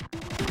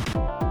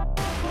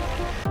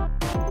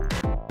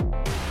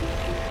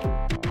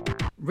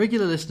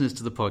 Regular listeners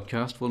to the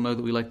podcast will know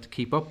that we like to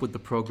keep up with the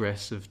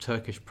progress of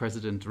Turkish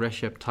President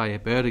Recep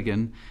Tayyip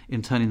Erdogan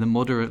in turning the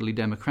moderately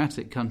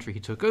democratic country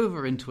he took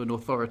over into an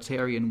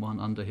authoritarian one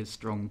under his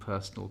strong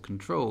personal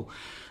control.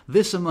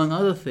 This, among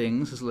other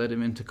things, has led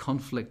him into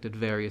conflict at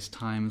various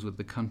times with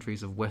the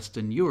countries of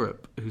Western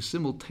Europe, who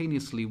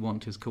simultaneously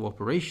want his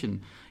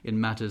cooperation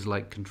in matters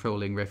like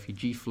controlling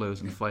refugee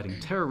flows and fighting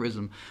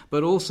terrorism,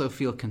 but also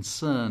feel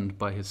concerned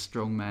by his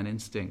strongman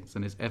instincts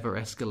and his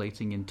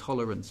ever-escalating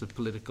intolerance of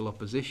political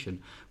opposition,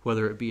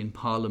 whether it be in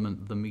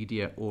parliament, the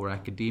media, or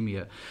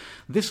academia.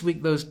 This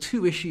week, those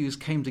two issues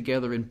came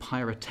together in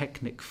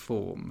pyrotechnic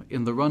form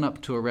in the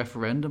run-up to a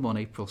referendum on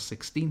April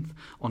 16th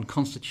on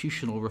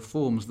constitutional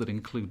reforms that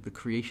include the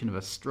creation of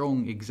a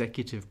strong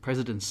executive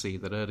presidency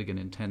that Erdogan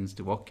intends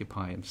to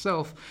occupy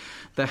himself.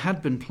 There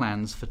had been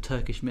plans for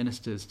Turkish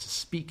ministers to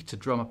speak to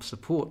drum up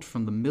support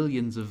from the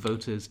millions of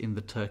voters in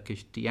the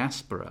Turkish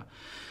diaspora.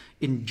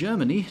 In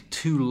Germany,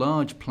 2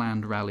 large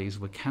planned rallies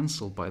were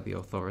cancelled by the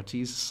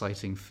authorities,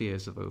 citing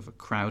fears of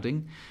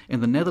overcrowding. In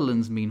the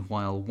Netherlands,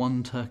 meanwhile,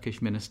 1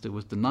 Turkish minister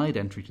was denied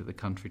entry to the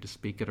country to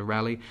speak at a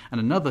rally,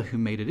 and another who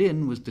made it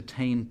in was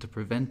detained to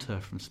prevent her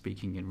from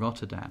speaking in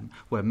Rotterdam,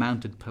 where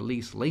mounted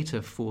police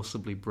later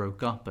forcibly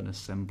broke up an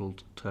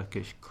assembled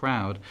Turkish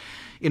crowd.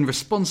 In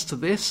response to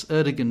this,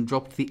 Erdogan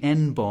dropped the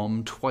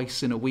N-bomb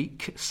twice in a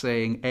week,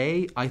 saying,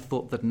 A, I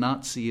thought that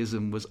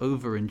Nazism was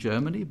over in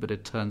Germany, but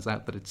it turns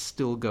out that it's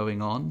still going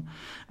on,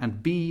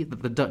 and B,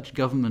 that the Dutch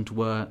government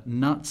were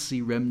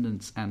Nazi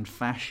remnants and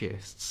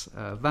fascists.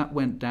 That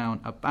went down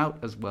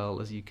about as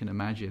well as you can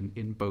imagine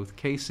in both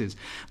cases.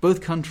 Both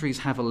countries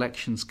have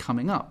elections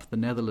coming up, the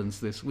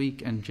Netherlands this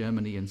week and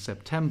Germany in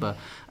September,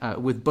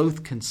 with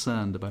both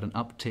concerned about an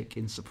uptick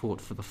in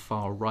support for the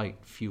far right,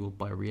 fueled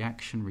by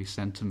reactionary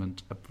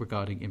sentiment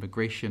regarding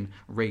immigration,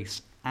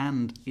 race,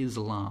 and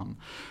Islam.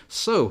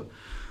 So,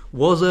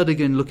 was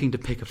Erdogan looking to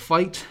pick a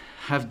fight?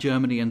 Have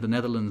Germany and the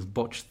Netherlands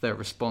botched their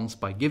response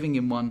by giving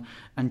him one?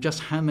 And just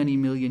how many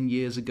million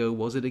years ago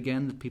was it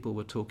again that people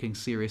were talking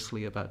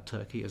seriously about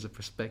Turkey as a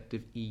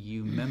prospective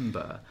EU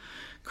member?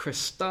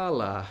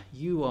 Kristalla,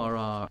 you are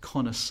our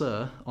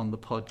connoisseur on the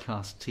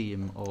podcast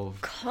team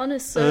of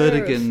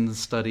Erdogan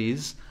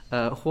studies.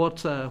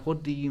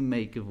 What do you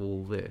make of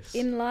all this?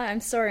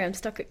 I'm sorry, I'm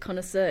stuck at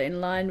connoisseur. In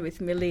line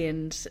with Millie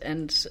and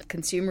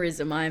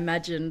consumerism, I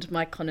imagined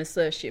my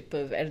connoisseurship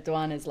of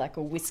Erdogan as like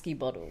a whiskey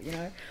bottle, you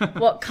know?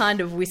 What kind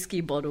of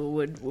whiskey bottle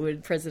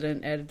would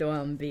President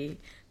Erdogan be?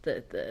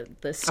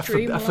 The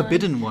streamlined... A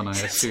forbidden one, I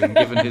assume,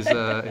 given his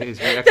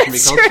reactionary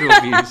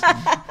cultural views.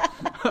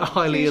 A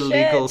highly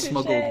illegal,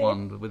 smuggled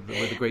one with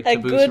a great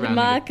taboo surrounding it. A good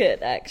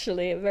market,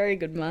 actually, a very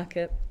good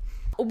market.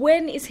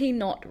 When is he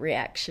not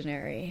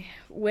reactionary?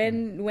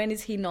 When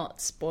is he not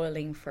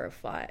spoiling for a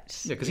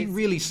fight? Yeah, because he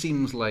really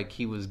seems like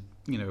he was,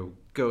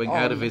 going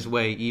out of his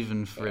way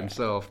even for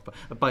himself.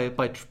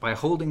 By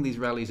holding these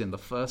rallies in the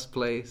first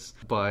place,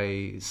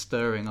 by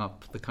stirring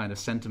up the kind of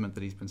sentiment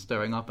that he's been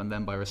stirring up, and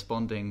then by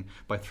responding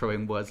by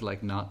throwing words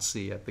like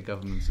Nazi at the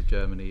governments of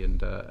Germany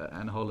and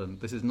Holland.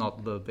 This is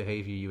not the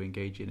behavior you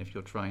engage in if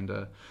you're trying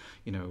to,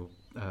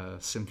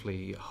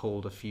 simply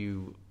hold a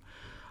few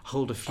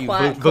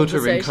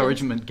voter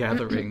encouragement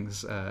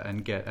gatherings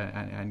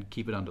and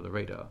keep it under the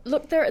radar.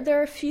 Look, there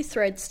are a few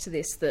threads to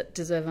this that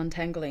deserve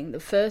untangling. The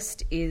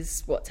first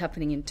is what's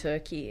happening in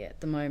Turkey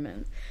at the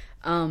moment,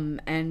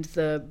 and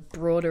the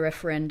broader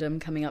referendum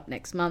coming up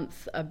next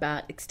month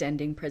about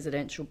extending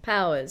presidential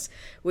powers,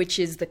 which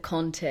is the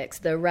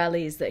context. The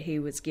rallies that he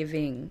was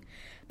giving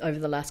over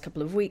the last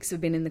couple of weeks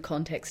have been in the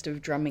context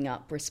of drumming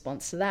up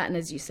response to that. And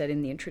as you said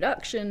in the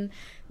introduction,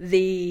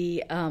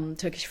 the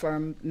Turkish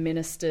foreign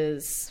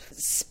minister's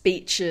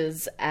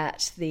speeches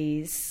at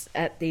these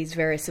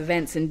various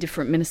events, and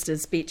different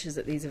ministers' speeches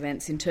at these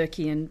events in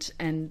Turkey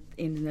and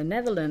in the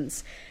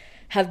Netherlands,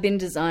 have been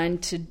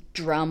designed to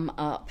drum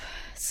up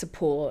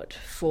support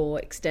for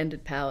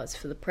extended powers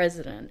for the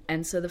president.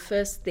 And so the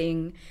first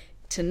thing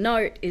to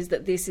note is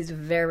that this is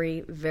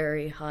very,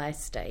 very high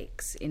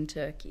stakes in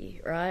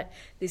Turkey, right?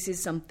 This is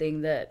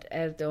something that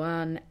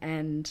Erdogan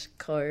and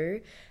co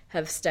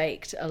have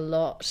staked a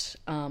lot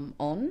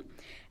on,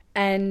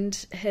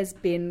 and has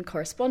been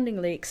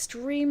correspondingly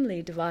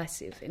extremely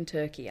divisive in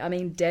Turkey. I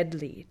mean,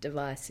 deadly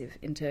divisive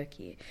in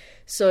Turkey.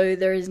 So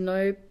there is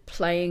no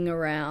playing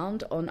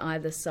around on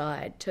either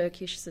side.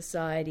 Turkish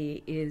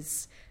society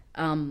is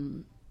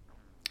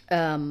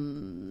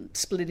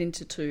split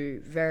into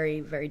two very,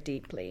 very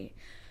deeply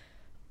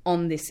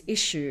on this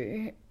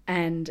issue,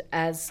 and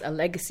as a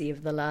legacy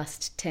of the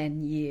last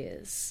 10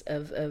 years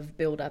of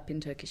build-up in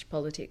Turkish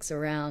politics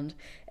around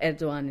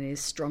Erdogan and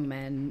his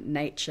strongman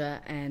nature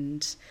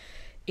and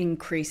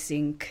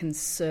increasing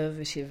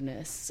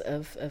conservativeness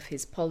of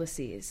his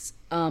policies,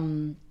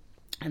 and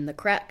the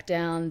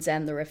crackdowns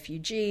and the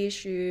refugee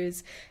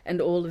issues and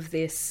all of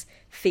this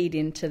feed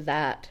into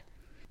that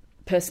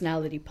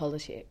personality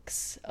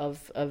politics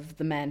of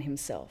the man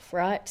himself,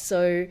 right?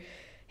 So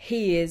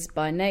he is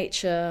by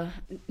nature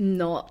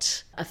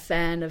not a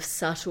fan of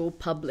subtle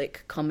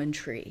public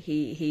commentary.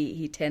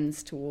 He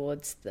tends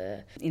towards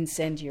the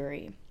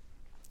incendiary.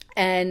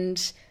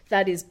 And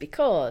that is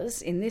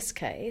because, in this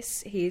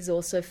case, he is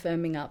also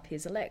firming up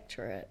his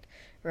electorate,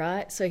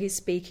 right? So he's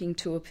speaking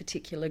to a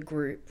particular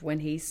group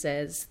when he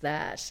says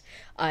that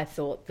I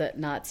thought that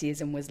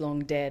Nazism was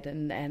long dead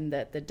and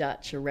that the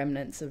Dutch are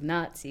remnants of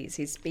Nazis.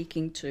 He's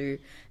speaking to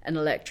an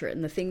electorate.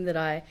 And the thing that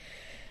I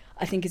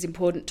think is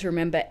important to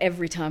remember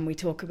every time we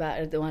talk about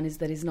Erdogan is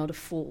that he's not a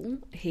fool.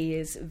 He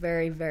is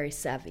very, very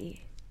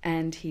savvy,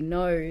 and he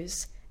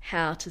knows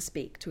how to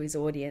speak to his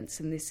audience,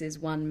 and this is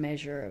one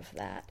measure of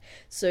that.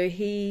 So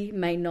he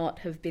may not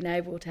have been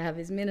able to have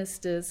his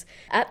ministers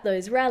at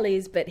those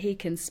rallies, but he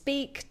can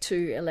speak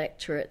to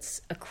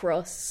electorates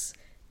across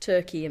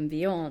Turkey and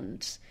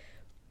beyond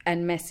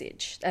and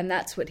message. And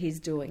that's what he's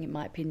doing, in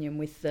my opinion,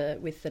 with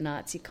the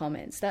Nazi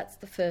comments. That's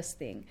the first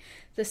thing.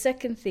 The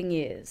second thing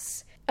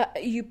is,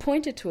 you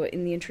pointed to it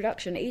in the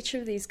introduction, each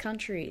of these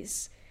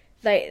countries,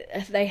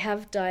 they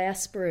have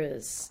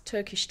diasporas,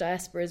 Turkish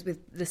diasporas, with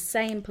the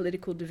same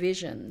political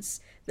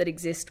divisions that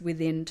exist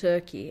within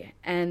Turkey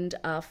and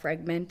are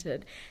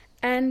fragmented.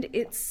 And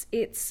it's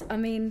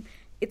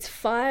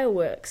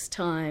fireworks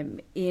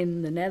time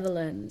in the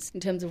Netherlands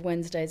in terms of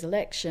Wednesday's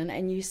election,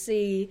 and you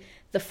see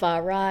the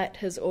far right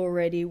has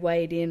already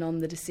weighed in on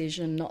the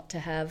decision not to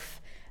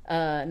have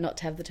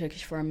the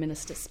Turkish foreign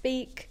minister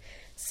speak,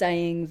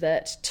 saying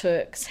that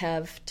Turks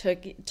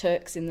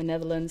in the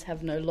Netherlands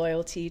have no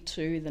loyalty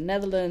to the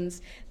Netherlands.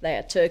 They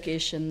are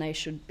Turkish and they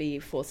should be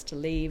forced to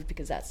leave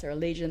because that's their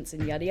allegiance,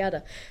 and yada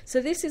yada.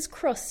 So this is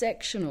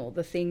cross-sectional,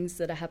 the things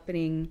that are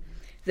happening,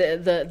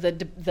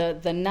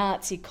 the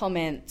Nazi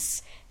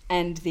comments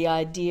and the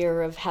idea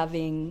of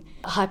having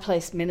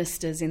high-placed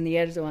ministers in the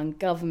Erdogan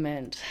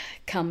government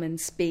come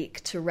and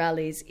speak to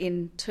rallies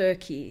in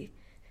Turkey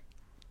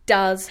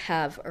does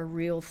have a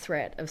real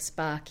threat of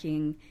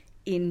sparking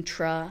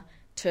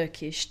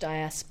intra-Turkish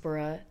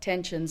diaspora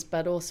tensions,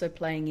 but also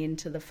playing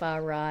into the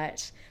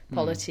far-right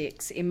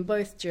politics in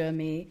both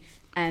Germany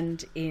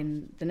and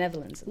in the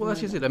Netherlands. Well,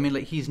 that's just it. I mean,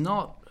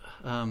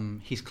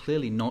 he's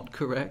clearly not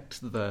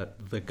correct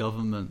that the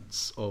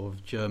governments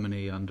of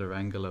Germany under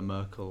Angela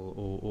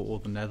Merkel or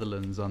the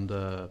Netherlands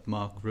under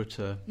Mark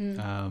Rutte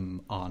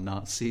are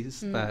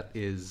Nazis. That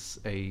is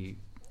a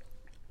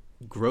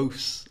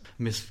gross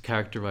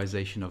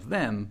mischaracterization of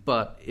them,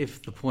 but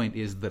if the point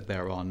is that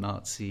there are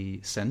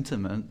Nazi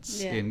sentiments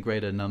in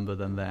greater number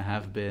than there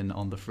have been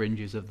on the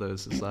fringes of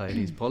those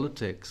societies'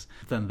 politics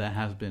than there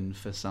have been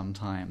for some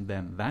time,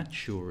 then that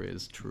sure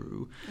is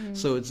true.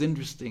 So it's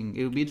interesting.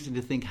 It would be interesting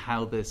to think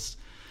how this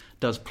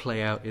does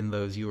play out in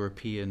those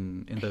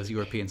European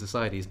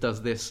societies.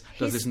 Does this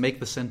make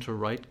the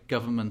centre-right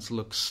governments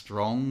look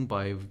strong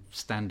by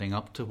standing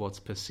up to what's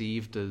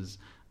perceived as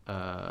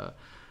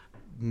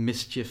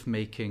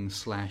mischief-making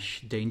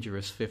 /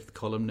 dangerous fifth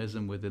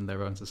columnism within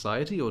their own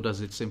society, or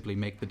does it simply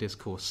make the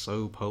discourse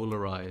so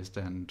polarized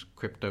and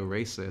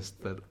crypto-racist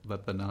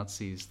that the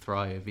Nazis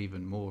thrive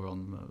even more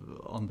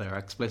on their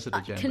explicit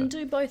agenda? Can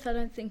do both. I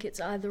don't think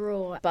it's either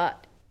or.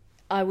 But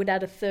I would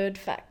add a third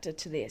factor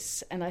to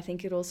this, and I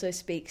think it also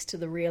speaks to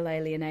the real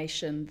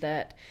alienation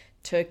that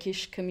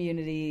Turkish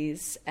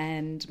communities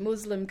and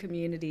Muslim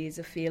communities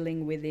are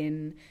feeling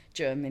within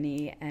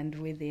Germany and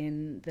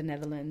within the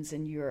Netherlands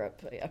and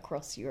Europe,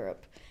 across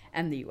Europe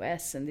and the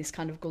US, and this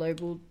kind of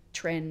global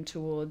trend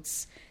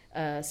towards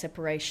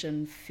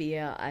separation,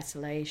 fear,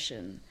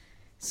 isolation.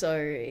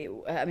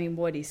 So, I mean,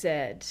 what he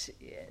said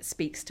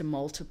speaks to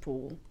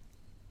multiple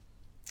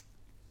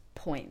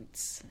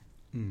points.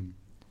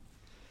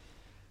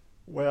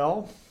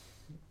 Well,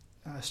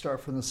 I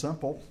start from the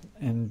simple,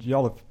 and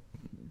y'all have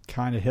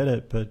kind of hit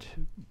it, but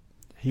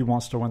he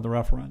wants to win the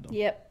referendum.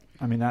 Yep.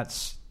 I mean,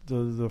 that's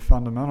the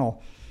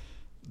fundamental.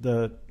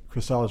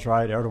 Christella's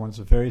right. Erdogan's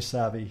a very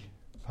savvy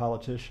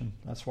politician.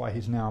 That's why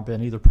he's now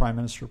been either prime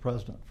minister or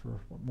president for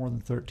more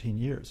than 13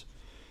 years.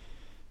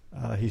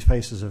 He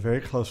faces a very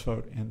close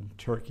vote in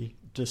Turkey,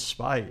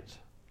 despite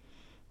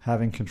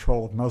having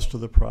control of most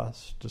of the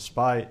press,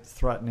 despite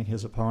threatening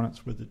his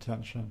opponents with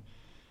detention.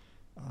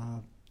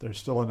 There's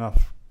still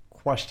enough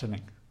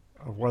questioning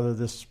of whether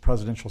this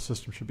presidential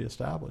system should be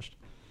established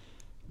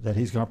that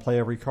he's going to play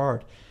every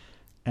card.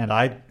 And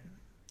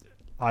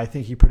I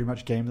think he pretty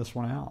much gamed this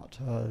one out.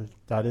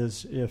 That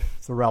is,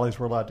 if the rallies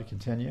were allowed to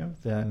continue,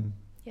 then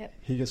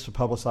he gets to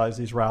publicize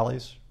these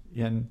rallies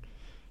in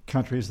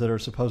countries that are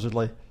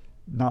supposedly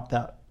not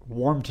that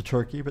warm to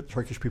Turkey, but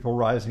Turkish people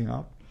rising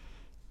up.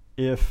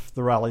 If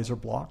the rallies are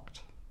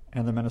blocked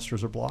and the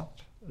ministers are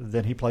blocked,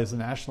 then he plays the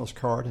nationalist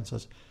card and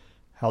says,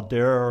 how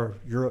dare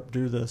Europe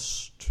do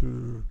this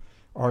to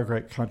our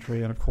great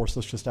country? And, of course,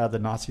 let's just add the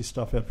Nazi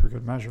stuff in for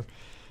good measure.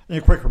 And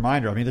a quick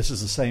reminder, I mean, this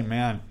is the same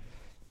man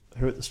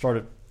who at the start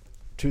of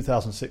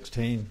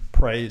 2016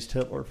 praised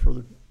Hitler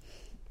for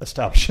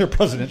establishing a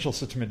presidential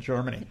system in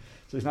Germany.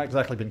 So he's not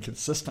exactly been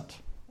consistent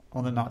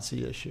on the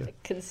Nazi issue.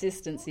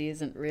 Consistency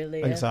isn't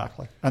really...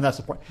 Exactly. And that's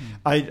the point.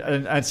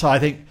 And so I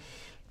think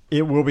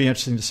it will be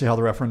interesting to see how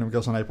the referendum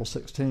goes on April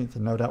 16th,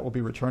 and no doubt we'll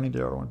be returning to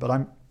Erdogan. But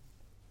I'm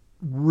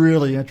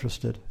really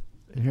interested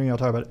in hearing y'all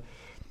talk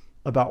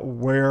about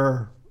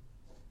where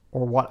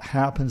or what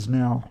happens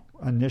now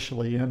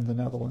initially in the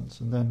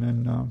Netherlands and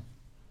then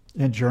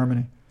in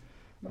Germany.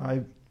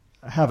 I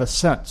have a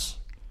sense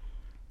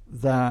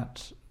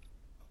that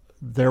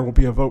there will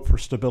be a vote for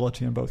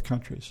stability in both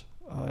countries.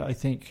 I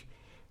think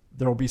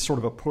there will be sort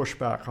of a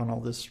pushback on all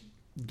this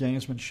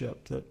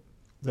gamesmanship that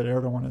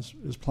Erdogan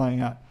is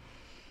playing at,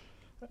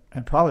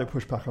 and probably a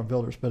pushback on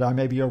Wilders, but I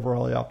may be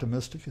overly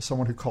optimistic as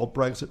someone who called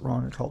Brexit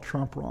wrong and called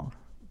Trump wrong.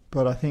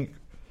 But I think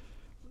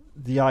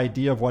the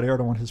idea of what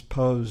Erdogan has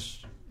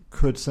posed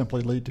could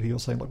simply lead to people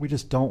saying, look, we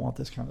just don't want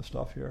this kind of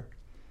stuff here.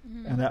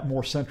 Mm-hmm. And that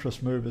more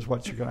centrist move is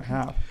what you're going to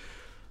have.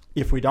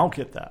 If we don't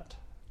get that,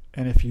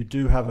 and if you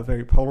do have a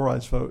very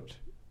polarized vote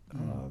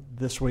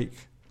this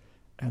week,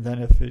 and then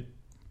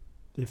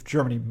if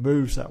Germany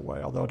moves that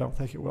way, although I don't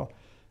think it will,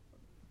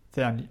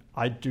 then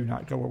I do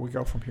not go where we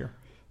go from here.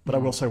 But I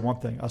will say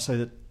one thing. I'll say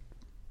that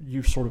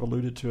you sort of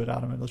alluded to it,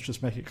 Adam, and let's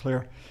just make it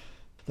clear.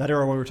 That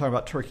era when we were talking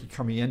about Turkey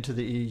coming into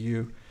the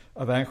EU,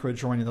 of Ankara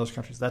joining those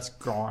countries, that's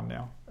gone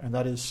now. And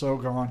that is so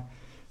gone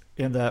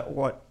in that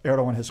what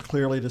Erdogan has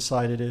clearly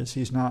decided is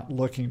he's not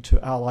looking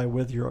to ally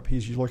with Europe.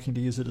 He's looking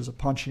to use it as a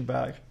punching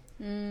bag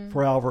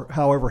for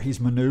however he's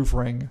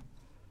maneuvering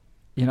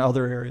in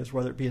other areas,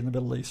 whether it be in the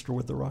Middle East or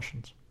with the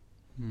Russians.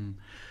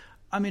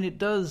 I mean, it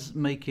does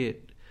make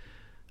it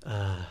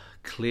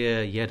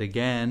clear yet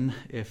again,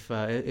 if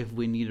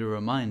we need a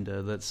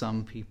reminder, that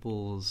some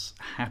people's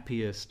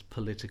happiest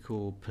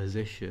political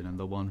position and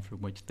the one from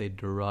which they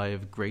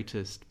derive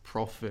greatest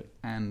profit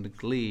and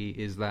glee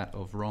is that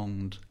of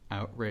wronged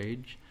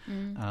outrage.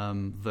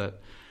 That,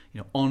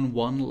 on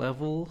one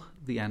level,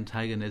 the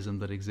antagonism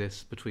that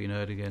exists between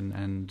Erdogan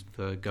and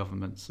the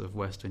governments of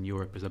Western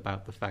Europe is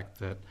about the fact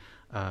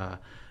that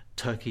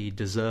Turkey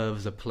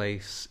deserves a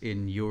place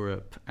in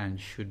Europe and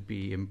should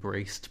be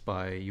embraced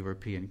by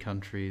European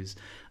countries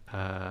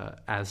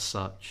as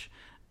such,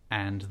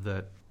 and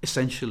that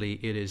essentially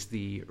it is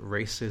the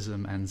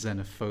racism and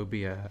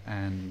xenophobia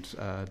and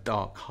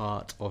dark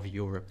heart of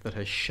Europe that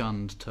has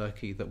shunned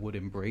Turkey that would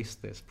embrace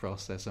this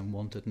process and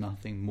wanted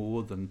nothing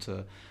more than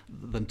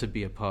to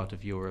be a part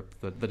of Europe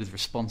that is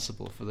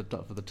responsible for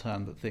the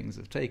turn that things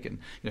have taken.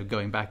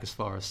 Going back as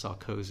far as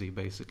Sarkozy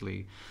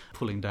basically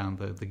pulling down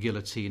the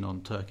guillotine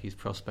on Turkey's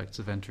prospects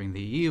of entering the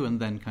EU and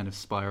then kind of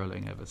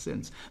spiraling ever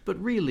since. But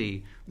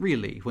really,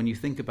 when you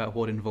think about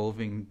what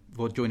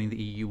joining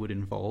the EU would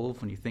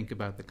involve, when you think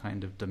about the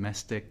kind of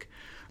domestic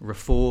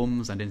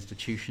reforms and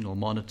institutional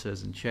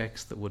monitors and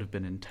checks that would have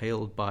been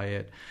entailed by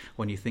it,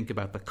 when you think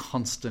about the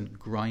constant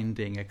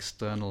grinding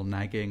external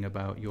nagging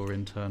about your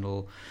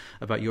internal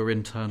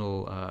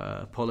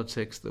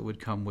politics that would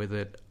come with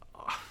it,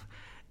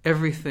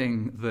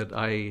 everything that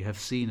I have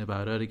seen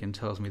about Erdogan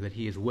tells me that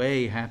he is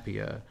way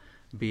happier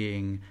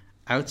being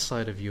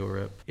outside of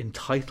Europe,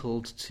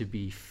 entitled to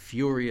be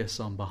furious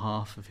on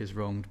behalf of his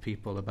wronged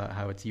people about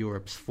how it's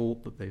Europe's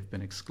fault that they've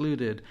been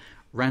excluded,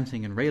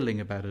 ranting and railing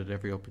about it at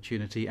every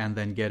opportunity, and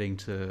then getting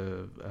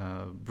to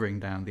bring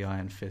down the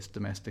iron fist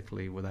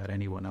domestically without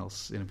anyone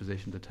else in a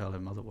position to tell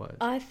him otherwise.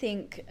 I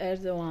think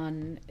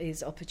Erdogan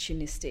is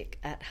opportunistic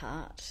at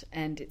heart,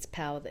 and it's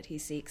power that he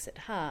seeks at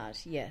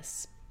heart,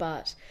 yes,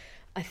 but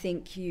I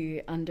think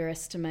you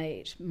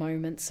underestimate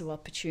moments of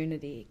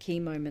opportunity, key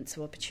moments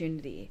of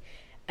opportunity.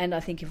 And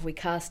I think if we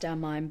cast our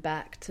mind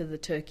back to the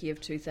Turkey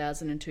of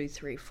 2002,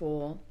 3,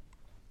 4,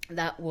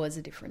 that was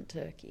a different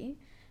Turkey,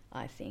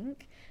 I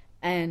think.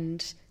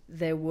 And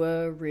there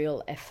were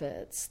real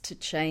efforts to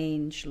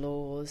change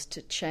laws,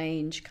 to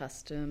change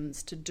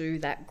customs, to do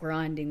that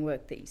grinding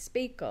work that you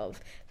speak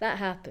of. That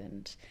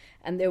happened.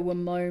 And there were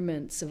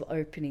moments of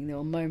opening, there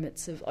were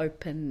moments of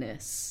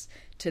openness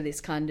to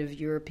this kind of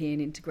European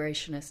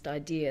integrationist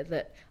idea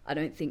that I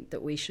don't think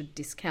that we should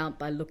discount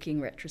by looking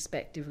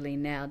retrospectively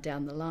now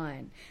down the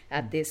line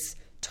at this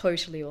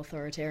totally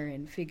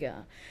authoritarian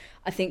figure.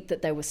 I think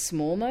that there were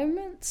small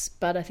moments,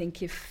 but I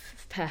think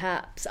if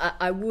perhaps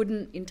I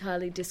wouldn't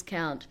entirely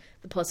discount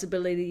the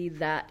possibility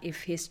that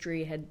if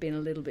history had been a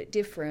little bit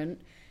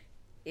different,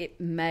 it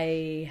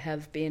may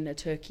have been a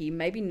Turkey,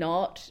 maybe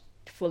not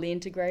fully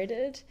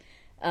integrated,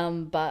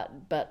 but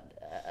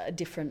a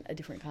different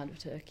kind of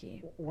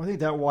Turkey. Well, I think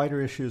that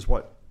wider issue is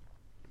what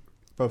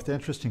both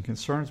interests and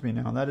concerns me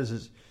now, and that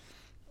is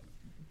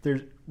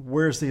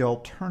where's the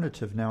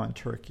alternative now in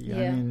Turkey? Yeah.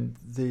 I mean,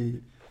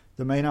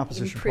 the main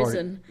opposition in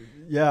prison. party...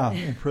 Yeah,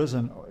 in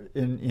prison.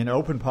 In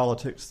open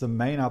politics, the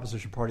main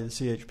opposition party, the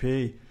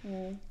CHP,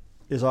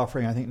 is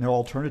offering, I think, no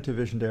alternative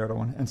vision to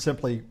Erdogan, and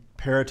simply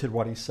parroted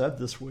what he said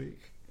this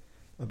week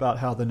about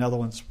how the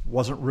Netherlands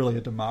wasn't really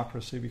a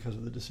democracy because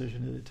of the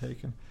decision it had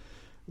taken.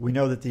 We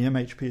know that the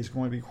MHP is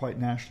going to be quite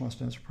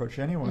nationalist in its approach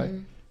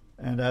anyway.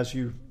 And as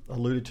you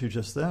alluded to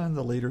just then,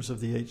 the leaders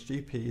of the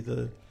HDP,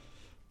 the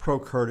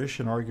pro-Kurdish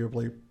and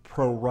arguably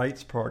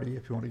pro-rights party,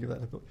 if you want to give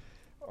that,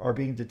 are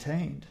being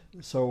detained.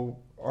 So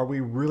are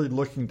we really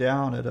looking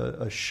down at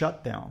a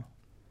shutdown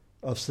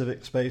of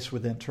civic space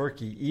within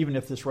Turkey, even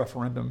if this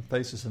referendum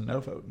faces a no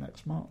vote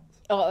next month?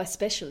 Oh,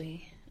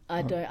 especially.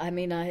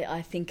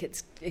 I think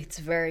it's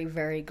very,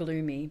 very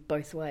gloomy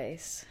both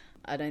ways.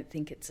 I don't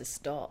think it's a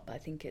stop. I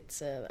think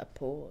it's a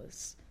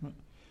pause.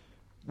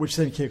 Which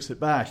then kicks it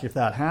back. If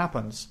that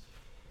happens,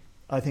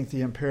 I think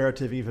the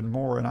imperative even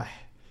more, and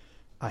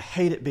I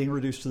hate it being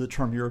reduced to the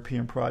term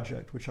European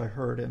project, which I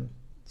heard in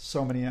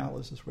so many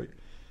outlets this week,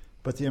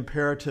 but the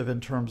imperative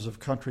in terms of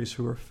countries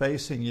who are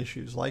facing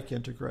issues like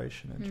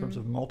integration, in terms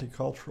of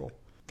multicultural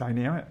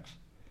dynamics,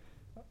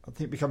 I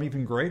think become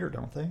even greater,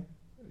 don't they,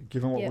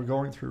 given what we're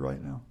going through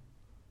right now?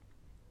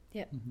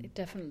 Yeah, it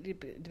definitely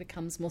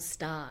becomes more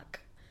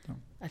stark.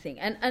 I think,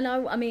 and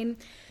I mean,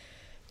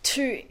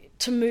 to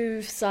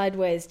move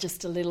sideways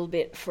just a little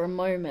bit for a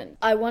moment,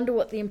 I wonder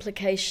what the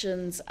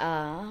implications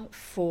are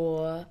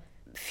for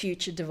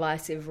future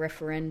divisive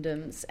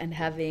referendums and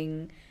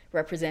having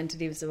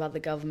representatives of other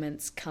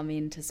governments come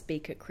in to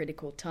speak at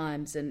critical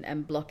times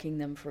and blocking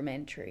them from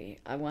entry.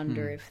 I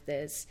wonder if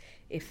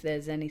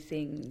there's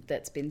anything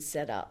that's been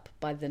set up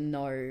by the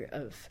no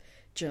of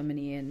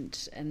Germany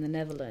and the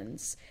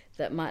Netherlands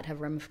that might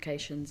have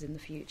ramifications in the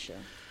future.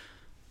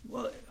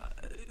 Well,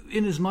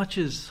 in as much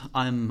as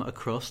I'm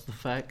across the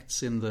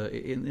facts in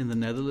the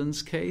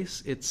Netherlands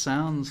case, it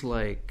sounds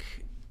like,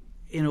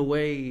 in a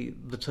way,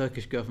 the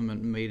Turkish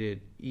government made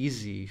it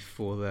easy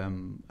for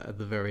them at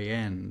the very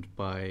end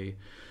by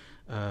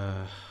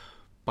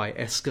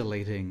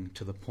escalating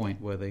to the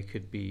point where they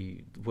could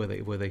be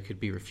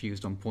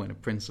refused on point of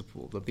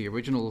principle. That the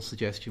original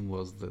suggestion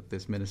was that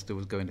this minister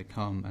was going to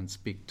come and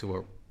speak to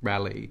a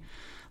rally.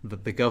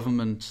 That the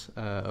government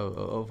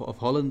of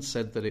Holland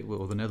said that it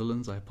will, or the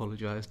Netherlands, I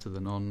apologize to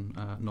the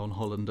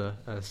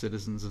non-Hollander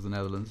citizens of the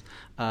Netherlands,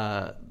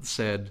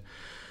 said,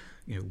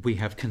 we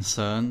have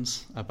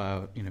concerns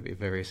about,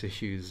 various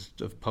issues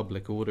of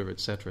public order,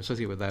 etc.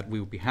 Associated with that, we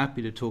would be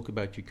happy to talk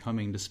about you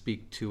coming to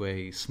speak to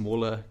a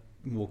smaller,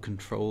 more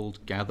controlled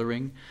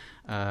gathering.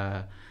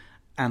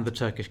 And the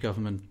Turkish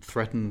government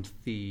threatened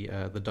the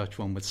Dutch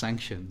one with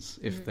sanctions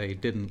if they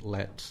didn't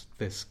let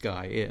this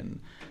guy in,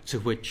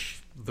 to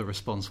which the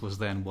response was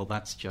then, well,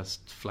 that's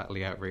just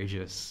flatly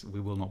outrageous. We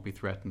will not be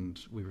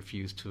threatened. We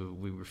refuse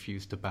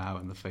to bow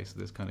in the face of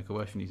this kind of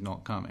coercion. He's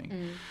not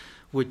coming.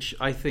 Which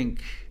I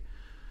think,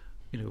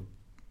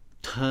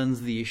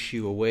 turns the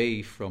issue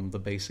away from the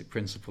basic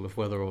principle of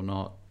whether or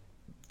not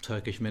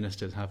Turkish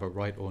ministers have a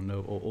right or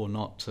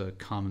not to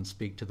come and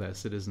speak to their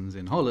citizens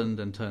in Holland,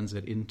 and turns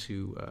it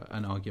into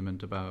an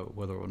argument about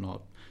whether or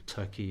not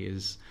Turkey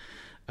is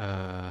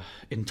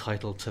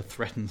entitled to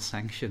threaten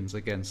sanctions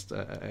against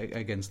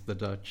the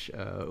Dutch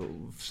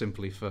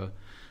simply for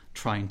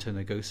trying to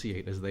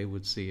negotiate, as they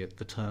would see it,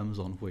 the terms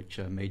on which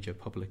a major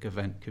public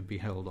event could be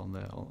held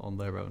on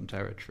their own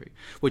territory,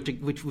 which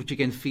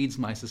again feeds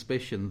my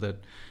suspicion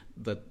that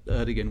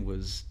Erdogan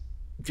was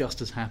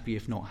just as happy,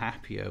 if not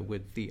happier,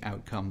 with the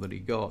outcome that he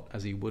got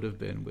as he would have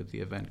been with the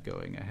event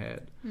going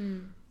ahead.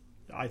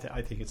 I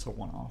think it's a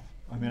one-off.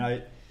 I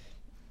mean,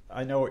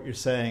 I know what you're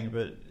saying,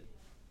 but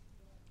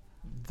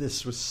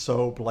this was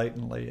so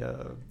blatantly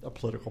a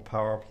political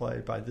power play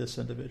by this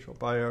individual,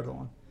 by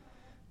Erdogan,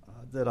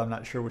 that I'm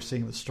not sure we're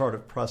seeing the start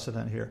of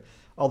precedent here.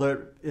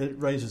 Although it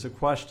raises a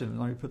question,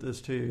 let me put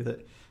this to you,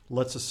 that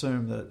let's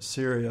assume that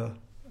Syria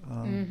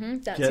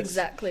that's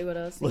exactly what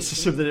I was thinking. Let's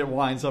assume that it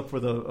winds up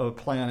with a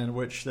plan in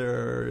which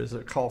there is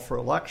a call for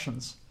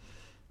elections,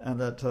 and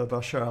that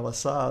Bashar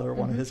al-Assad or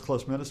one of his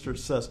close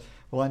ministers says,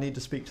 well, I need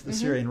to speak to the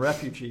Syrian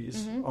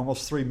refugees,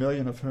 almost 3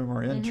 million of whom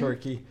are in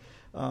Turkey.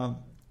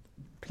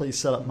 Please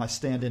set up my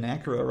stand in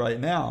Ankara right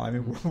now. I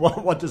mean,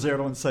 what does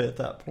Erdogan say at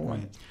that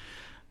point?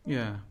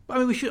 Yeah, I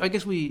mean, we should. I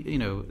guess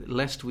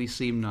lest we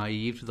seem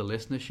naive to the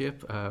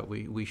listenership,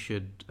 we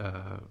should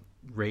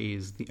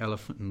raise the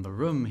elephant in the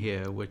room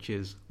here, which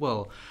is,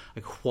 well,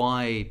 like,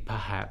 why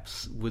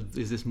perhaps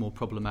is this more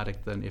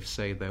problematic than if,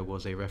 say, there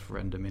was a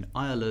referendum in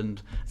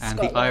Ireland and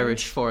Scotland. The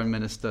Irish foreign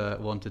minister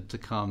wanted to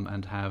come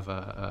and have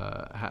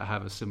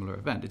a similar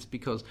event? It's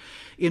because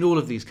in all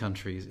of these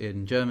countries,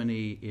 in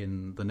Germany,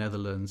 in the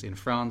Netherlands, in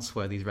France,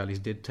 where these rallies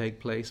did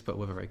take place but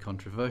were very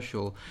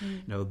controversial,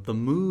 the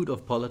mood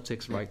of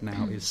politics right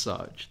now is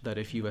such that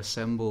if you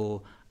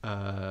assemble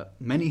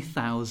many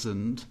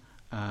thousand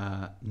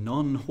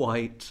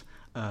non-white,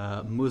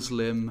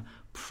 Muslim,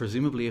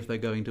 presumably if they're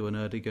going to an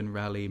Erdogan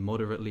rally,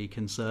 moderately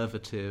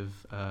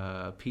conservative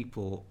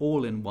people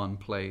all in one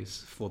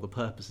place for the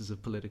purposes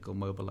of political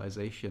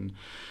mobilization,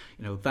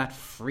 that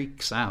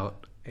freaks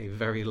out a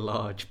very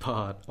large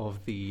part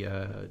of the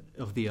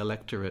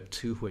electorate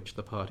to which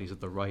the parties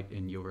at the right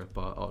in Europe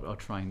are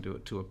trying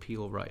to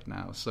appeal right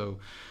now. So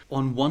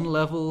on one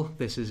level,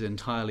 this is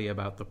entirely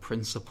about the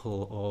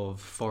principle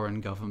of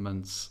foreign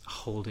governments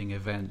holding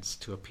events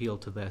to appeal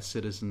to their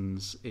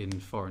citizens in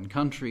foreign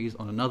countries.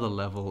 On another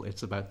level,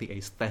 it's about the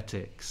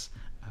aesthetics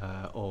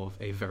of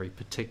a very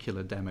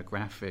particular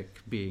demographic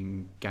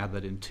being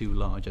gathered in too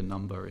large a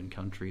number in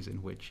countries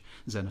in which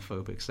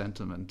xenophobic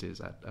sentiment is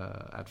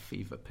at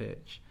fever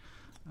pitch.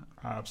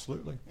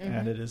 Absolutely.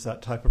 And it is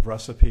that type of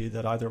recipe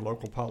that either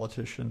local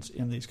politicians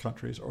in these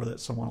countries or that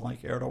someone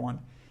like Erdogan,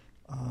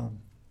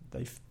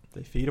 they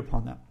feed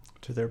upon that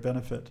to their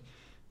benefit,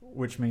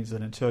 which means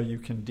that until you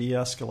can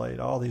de-escalate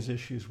all these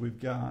issues we've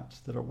got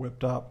that are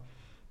whipped up,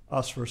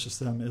 us versus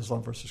them,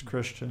 Islam versus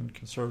Christian,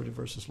 conservative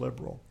versus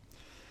liberal,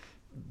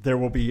 there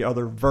will be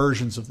other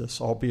versions of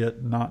this,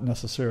 albeit not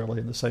necessarily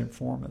in the same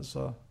form as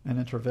an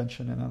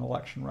intervention in an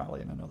election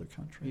rally in another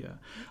country. Yeah.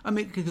 I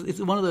mean, cause it's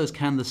one of those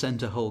can the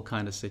centre hold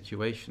kind of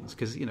situations,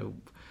 because,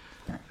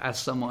 as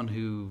someone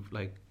who,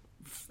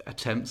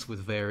 attempts with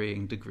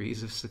varying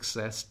degrees of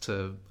success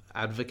to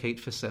advocate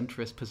for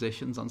centrist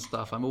positions on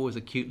stuff, I'm always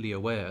acutely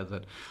aware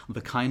that the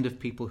kind of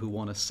people who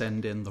want to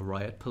send in the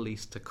riot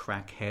police to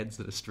crack heads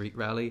at a street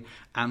rally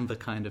and the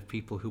kind of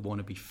people who want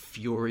to be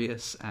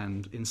furious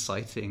and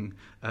inciting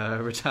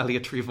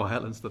retaliatory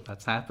violence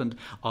that's happened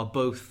are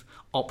both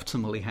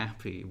optimally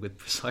happy with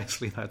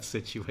precisely that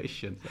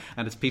situation.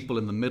 And it's people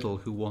in the middle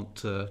who want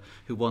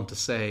to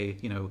say,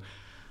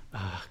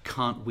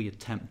 can't we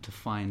attempt to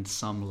find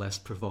some less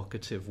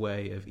provocative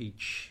way of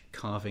each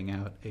carving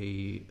out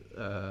a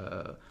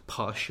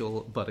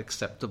partial but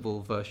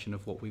acceptable version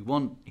of what we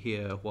want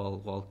here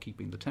while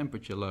keeping the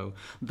temperature low?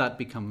 That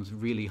becomes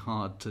really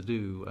hard to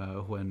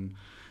do when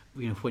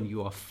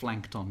you are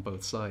flanked on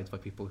both sides by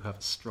people who have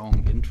a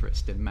strong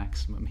interest in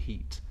maximum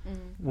heat.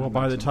 Well,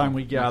 by the time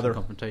we gather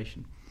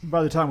confrontation,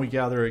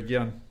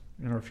 again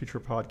in our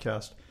future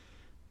podcast,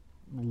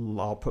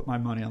 I'll put my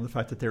money on the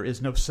fact that there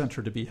is no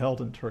center to be held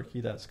in Turkey.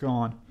 That's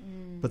gone,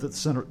 but that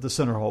the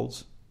center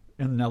holds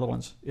in the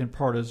Netherlands in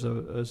part as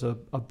a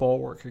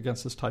bulwark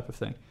against this type of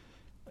thing.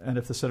 And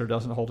if the center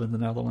doesn't hold in the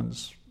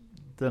Netherlands,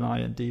 then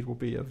I indeed will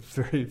be a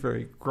very,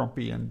 very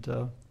grumpy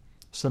and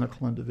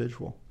cynical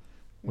individual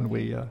when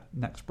we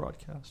next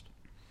broadcast.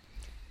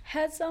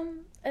 As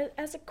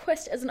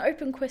an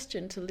open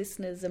question to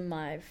listeners and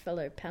my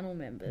fellow panel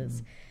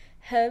members.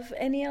 Have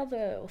any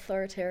other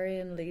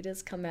authoritarian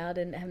leaders come out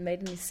and have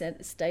made any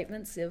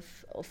statements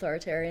of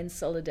authoritarian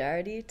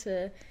solidarity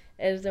to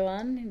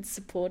Erdogan in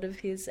support of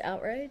his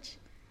outrage?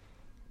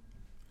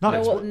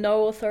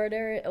 No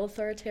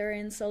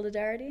authoritarian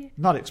solidarity?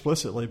 Not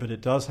explicitly, but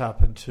it does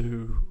happen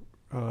to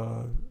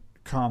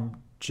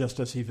come just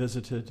as he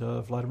visited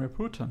Vladimir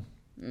Putin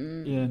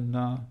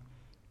in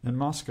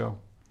Moscow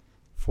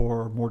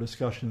for more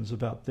discussions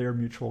about their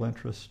mutual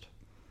interest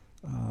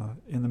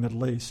in the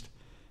Middle East.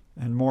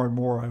 And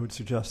more, I would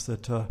suggest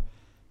that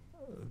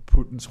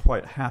Putin's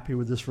quite happy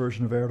with this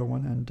version of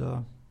Erdogan,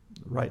 and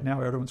right now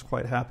Erdogan's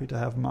quite happy to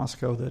have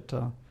Moscow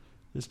that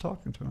is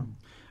talking to him.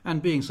 And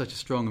being such a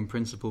strong and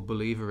principled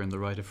believer in the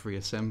right of free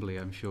assembly,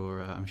 I'm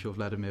sure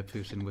Vladimir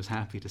Putin was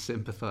happy to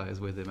sympathize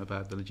with him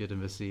about the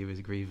legitimacy of his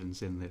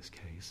grievance in this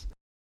case.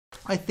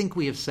 I think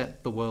we have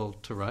set the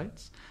world to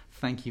rights.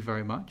 thank you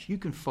very much. You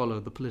can follow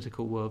the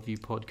Political Worldview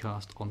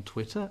podcast on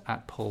Twitter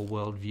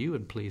 @PolWorldView,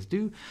 and please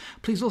do.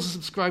 Please also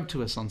subscribe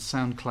to us on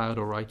SoundCloud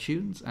or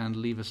iTunes and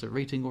leave us a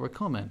rating or a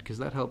comment, because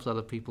that helps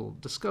other people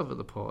discover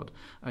the pod.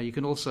 You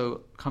can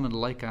also come and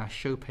like our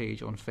show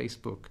page on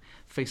Facebook,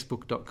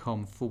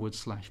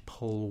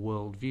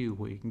 facebook.com/PolWorldView,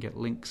 where you can get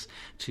links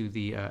to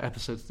the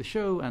episodes of the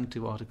show and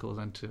to articles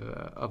and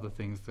to other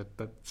things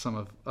that some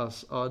of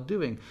us are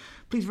doing.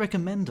 Please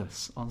recommend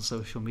us on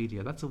social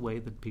media. That's a way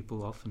that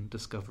people often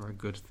discover a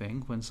good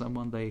thing, when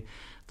someone they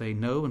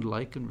know and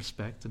like and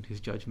respect, and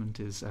whose judgment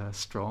is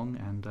strong,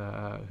 and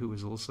who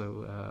is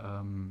also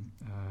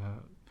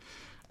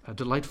a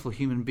delightful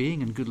human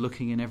being and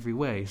good-looking in every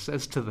way,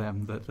 says to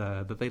them that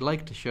they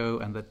like the show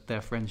and that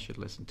their friends should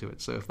listen to it.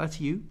 So if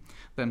that's you,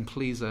 then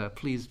please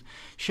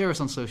share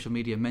us on social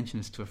media, mention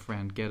us to a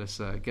friend, get us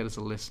a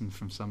listen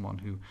from someone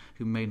who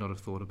may not have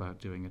thought about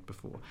doing it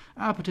before.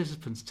 Our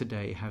participants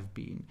today have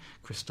been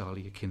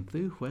Kristalia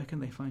Kinthu. Where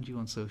can they find you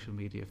on social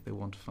media if they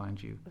want to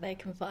find you? They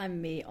can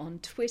find me on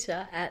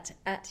Twitter at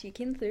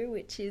 @Yakinthu,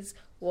 which is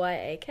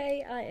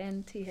YAKINTHOU.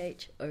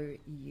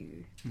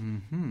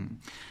 Mm-hmm.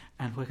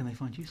 And where can they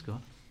find you,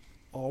 Scott?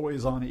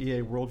 Always on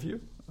EA Worldview,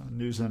 a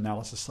news and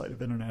analysis site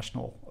of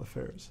international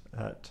affairs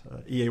at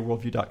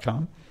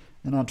eaworldview.com,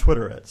 and on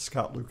Twitter at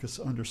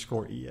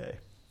ScottLucas_EA.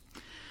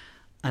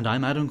 And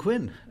I'm Adam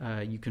Quinn.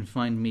 You can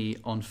find me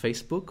on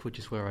Facebook, which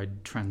is where I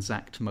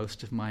transact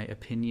most of my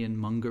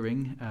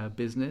opinion-mongering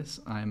business.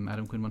 I'm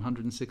Adam Quinn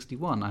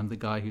 161. I'm the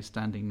guy who's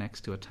standing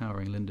next to a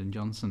towering Lyndon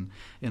Johnson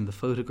in the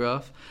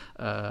photograph.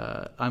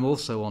 I'm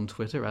also on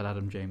Twitter at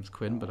Adam James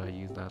Quinn, but I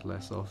use that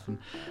less often.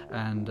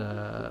 And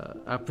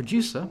our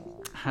producer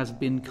has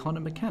been Connor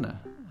McKenna.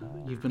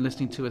 You've been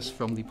listening to us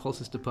from the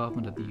Politics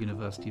Department at the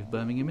University of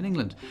Birmingham in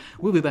England.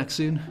 We'll be back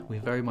soon. We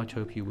very much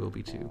hope you will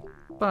be too.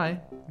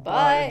 Bye.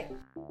 Bye.